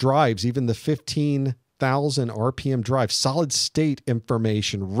types of drives, even the 15,000 RPM drive, solid state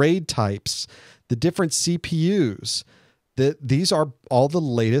information, RAID types, the different CPUs. These are all the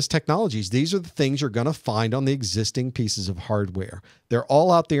latest technologies. These are the things you're going to find on the existing pieces of hardware. They're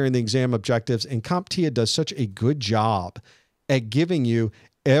all out there in the exam objectives, and CompTIA does such a good job at giving you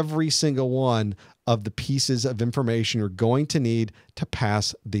every single one of the pieces of information you're going to need to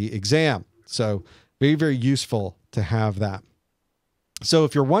pass the exam. So very, very useful to have that. So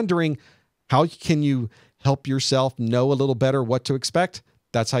if you're wondering, how can you help yourself know a little better what to expect?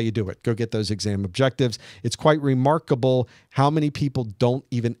 That's how you do it. Go get those exam objectives. It's quite remarkable how many people don't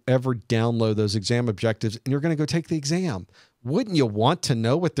even ever download those exam objectives, and you're going to go take the exam. Wouldn't you want to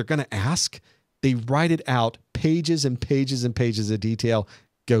know what they're going to ask? They write it out, pages and pages and pages of detail.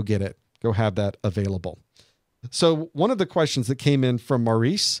 Go get it. Go have that available. So one of the questions that came in from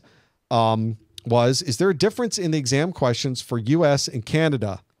Maurice was, is there a difference in the exam questions for US and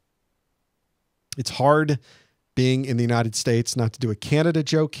Canada? It's hard being in the United States not to do a Canada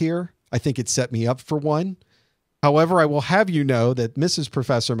joke here. I think it set me up for one. However, I will have you know that Mrs.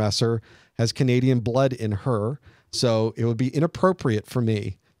 Professor Messer has Canadian blood in her, so it would be inappropriate for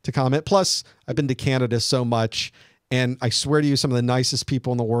me to comment. Plus, I've been to Canada so much, and I swear to you, some of the nicest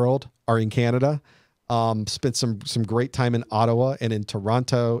people in the world are in Canada. Spent some great time in Ottawa and in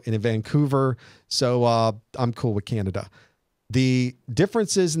Toronto and in Vancouver, so I'm cool with Canada. The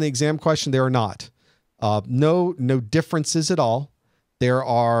differences in the exam question, there are not. No differences at all. There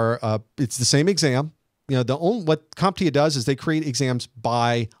are, it's the same exam. You know, what CompTIA does is they create exams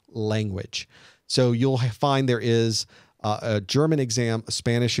by language. So you'll find there is a German exam, a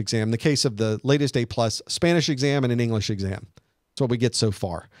Spanish exam. In the case of the latest A+, Spanish exam and an English exam. That's what we get so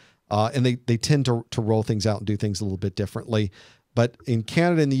far. And they tend to roll things out and do things a little bit differently. But in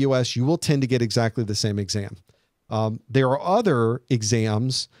Canada and the US, you will tend to get exactly the same exam. There are other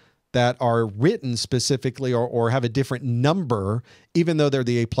exams that are written specifically or have a different number, even though they're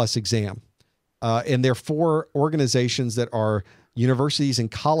the A+ exam. And they're for organizations that are universities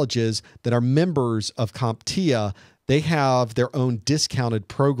and colleges that are members of CompTIA. They have their own discounted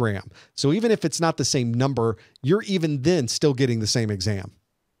program. So even if it's not the same number, you're even then still getting the same exam.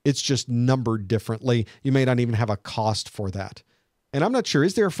 It's just numbered differently. You may not even have a cost for that. And I'm not sure,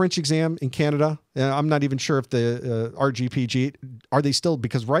 is there a French exam in Canada? I'm not even sure if the RGPG, are they still,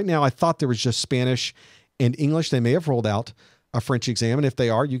 because right now I thought there was just Spanish and English. They may have rolled out a French exam. And if they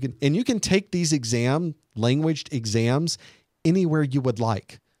are, you can take these languaged exams anywhere you would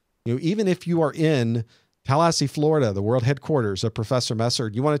like. Even if you are in Tallahassee, Florida, the world headquarters of Professor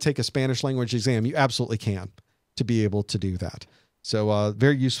s.m.a.r.t, you want to take a Spanish language exam, you absolutely can to be able to do that. So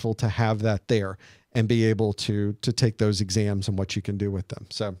very useful to have that there and be able to take those exams and what you can do with them.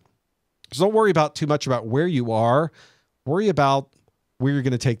 So don't worry about too much about where you are. Worry about where you're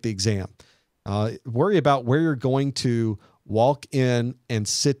going to take the exam. Worry about where you're going to walk in and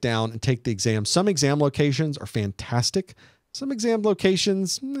sit down and take the exam. Some exam locations are fantastic. Some exam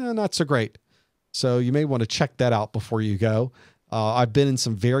locations, not so great. So you may want to check that out before you go. I've been in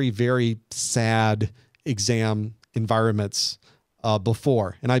some very, very sad exam environments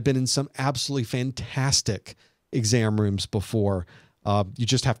before, and I've been in some absolutely fantastic exam rooms before. You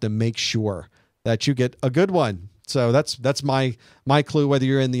just have to make sure that you get a good one. So that's my clue. Whether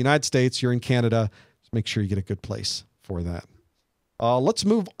you're in the United States, you're in Canada, just make sure you get a good place for that. Let's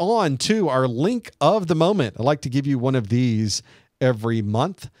move on to our link of the moment. I like to give you one of these every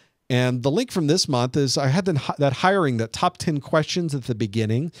month. And the link from this month is I had that hiring, that top 10 questions at the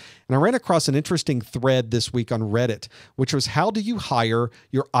beginning. And I ran across an interesting thread this week on Reddit, which was how do you hire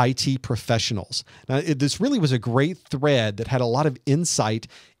your IT professionals? Now, this really was a great thread that had a lot of insight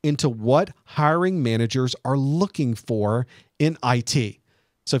into what hiring managers are looking for in IT.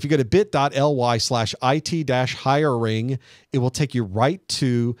 So if you go to bit.ly/IT-hiring, it will take you right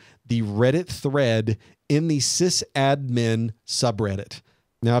to the Reddit thread in the sysadmin subreddit.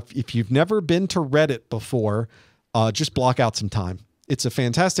 Now, if you've never been to Reddit before, just block out some time. It's a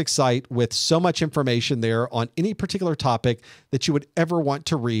fantastic site with so much information there on any particular topic that you would ever want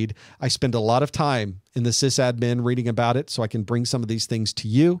to read. I spend a lot of time in the sysadmin reading about it, so I can bring some of these things to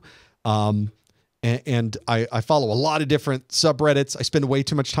you. And I follow a lot of different subreddits. I spend way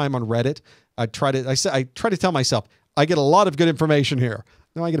too much time on Reddit. I try to tell myself, I get a lot of good information here.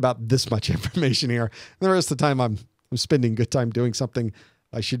 No, I get about this much information here. And the rest of the time I'm spending good time doing something.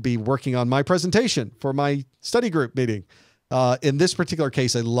 I should be working on my presentation for my study group meeting. In this particular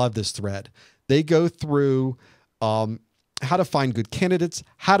case, I love this thread. They go through how to find good candidates,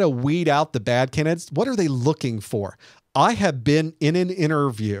 how to weed out the bad candidates. What are they looking for? I have been in an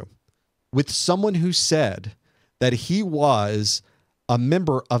interview with someone who said that he was a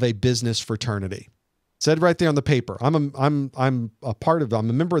member of a business fraternity. Said right there on the paper, I'm a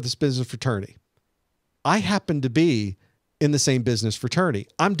member of this business fraternity. I happen to be in the same business fraternity.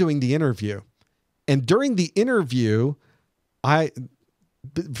 I'm doing the interview. And during the interview,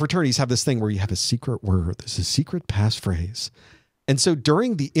 fraternities have this thing where you have a secret word. There's a secret passphrase. And so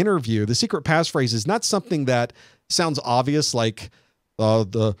during the interview, the secret passphrase is not something that sounds obvious, like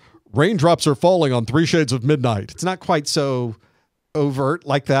the raindrops are falling on 3 Shades of Midnight. It's not quite so overt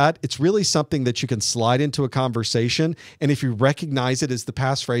like that. It's really something that you can slide into a conversation. And if you recognize it as the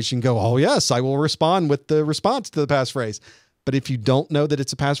passphrase, you can go, oh yes, I will respond with the response to the passphrase. But if you don't know that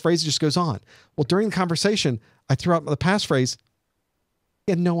it's a passphrase, it just goes on. Well, during the conversation, I threw out the passphrase.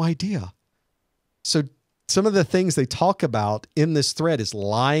 I had no idea. So some of the things they talk about in this thread is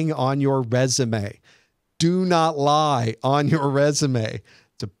lying on your resume. Do not lie on your resume.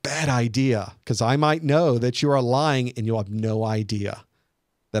 It's a bad idea because I might know that you are lying and you'll have no idea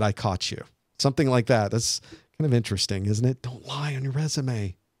that I caught you. Something like that. That's kind of interesting, isn't it? Don't lie on your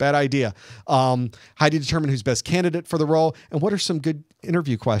resume. Bad idea. How do you determine who's best candidate for the role? And what are some good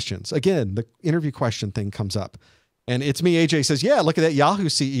interview questions? Again, the interview question thing comes up. And it's me, AJ says, yeah, look at that Yahoo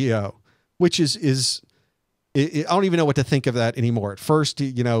CEO, which is I don't even know what to think of that anymore. At first, the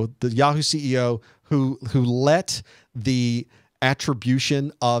Yahoo CEO who let the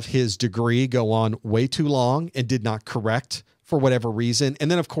attribution of his degree go on way too long and did not correct for whatever reason.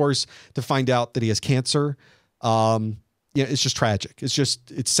 And then, of course, to find out that he has cancer, it's just tragic.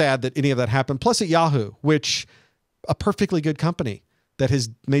 It's sad that any of that happened. Plus at Yahoo, which a perfectly good company that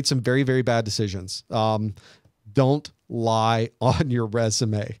has made some very, very bad decisions. Don't lie on your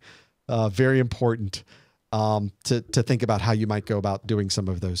resume. Very important to think about how you might go about doing some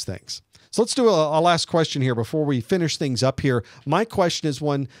of those things. So let's do a last question here before we finish things up here. My question is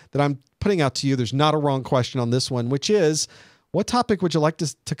one that I'm putting out to you. There's not a wrong question on this one, which is, what topic would you like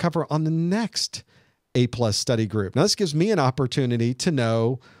to cover on the next A+ study group? Now, this gives me an opportunity to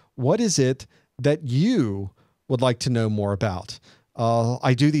know what is it that you would like to know more about.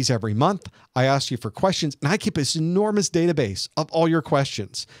 I do these every month. I ask you for questions, and I keep this enormous database of all your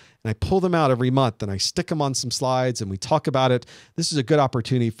questions. And I pull them out every month, and I stick them on some slides, and we talk about it. This is a good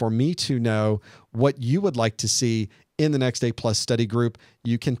opportunity for me to know what you would like to see in the next A+ study group.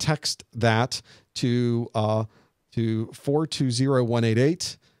 You can text that to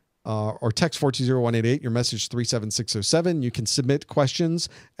 420188 or text 420188, your message 37607. You can submit questions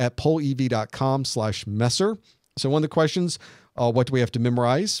at pollev.com/messer. So one of the questions, what do we have to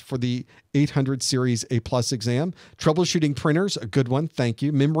memorize for the 800 series A+ exam? Troubleshooting printers, a good one. Thank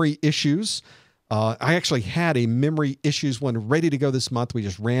you. Memory issues. I actually had a memory issues one ready to go this month. We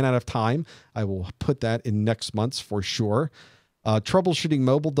just ran out of time. I will put that in next month's for sure. Troubleshooting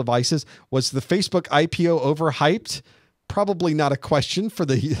mobile devices. Was the Facebook IPO overhyped? Probably not a question for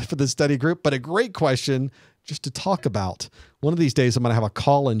the study group, but a great question just to talk about. One of these days, I'm going to have a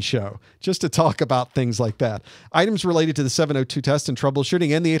call-in show just to talk about things like that. Items related to the 702 test and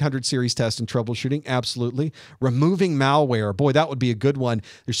troubleshooting and the 800 series test and troubleshooting, absolutely. Removing malware. Boy, that would be a good one.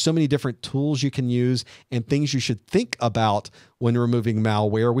 There's so many different tools you can use and things you should think about when removing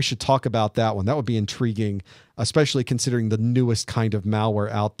malware. We should talk about that one. That would be intriguing, especially considering the newest kind of malware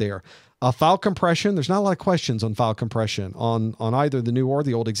out there. File compression. There's not a lot of questions on file compression on either the new or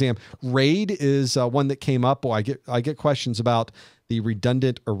the old exam. RAID is one that came up. Boy, I get questions about the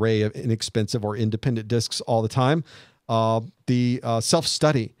redundant array of inexpensive or independent disks all the time. The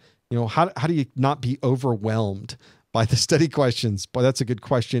self-study. How do you not be overwhelmed by the study questions? Boy, that's a good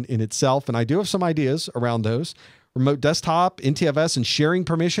question in itself. And I do have some ideas around those. Remote desktop, NTFS, and sharing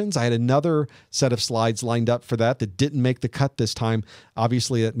permissions. I had another set of slides lined up for that didn't make the cut this time.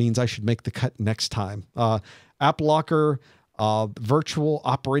 Obviously, that means I should make the cut next time. App Locker, virtual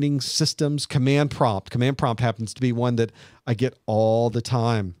operating systems, command prompt. Command prompt happens to be one that I get all the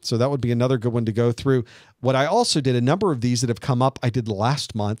time. So that would be another good one to go through. What I also did, a number of these that have come up, I did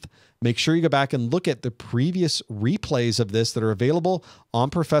last month. Make sure you go back and look at the previous replays of this that are available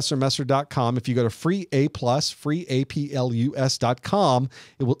on ProfessorMesser.com. If you go to freeaplus.com,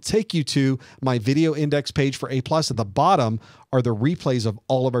 it will take you to my video index page for A+. At the bottom are the replays of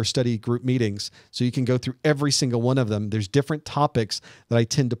all of our study group meetings. So you can go through every single one of them. There's different topics that I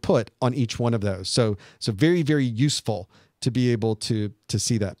tend to put on each one of those. So very, very useful to be able to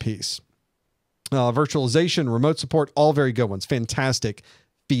see that piece. Virtualization, remote support, all very good ones. Fantastic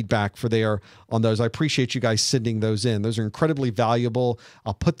feedback for there on those. I appreciate you guys sending those in. Those are incredibly valuable.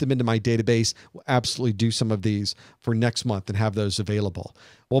 I'll put them into my database. We'll absolutely do some of these for next month and have those available.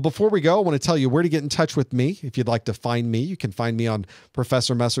 Well, before we go, I want to tell you where to get in touch with me. If you'd like to find me, you can find me on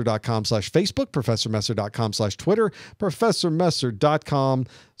ProfessorMesser.com/Facebook, ProfessorMesser.com/Twitter,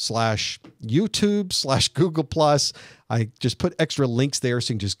 ProfessorMesser.com/YouTube/Google+. I just put extra links there,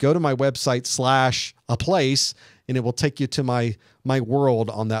 so you can just go to my website /a place, and it will take you to my world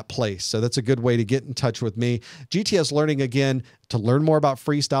on that place. So that's a good way to get in touch with me. GTS Learning, again, to learn more about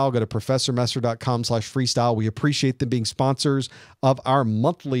freestyle, go to ProfessorMesser.com/freestyle. We appreciate them being sponsors of our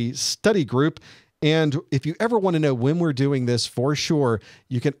monthly study group. And if you ever want to know when we're doing this, for sure,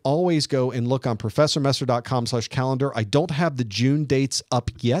 you can always go and look on ProfessorMesser.com/calendar. I don't have the June dates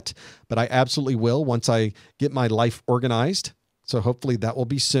up yet, but I absolutely will once I get my life organized. So hopefully that will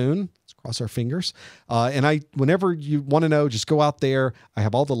be soon. Cross our fingers. And whenever you want to know, just go out there. I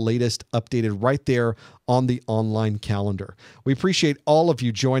have all the latest updated right there on the online calendar. We appreciate all of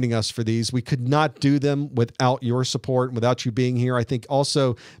you joining us for these. We could not do them without your support, without you being here. I think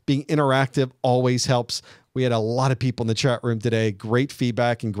also being interactive always helps. We had a lot of people in the chat room today. Great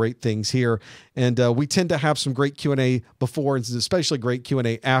feedback and great things here. And we tend to have some great Q&A before, and especially great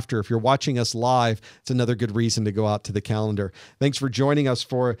Q&A after. If you're watching us live, it's another good reason to go out to the calendar. Thanks for joining us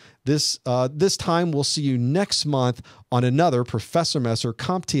for this time. We'll see you next month on another Professor Messer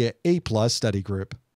CompTIA A+ study group.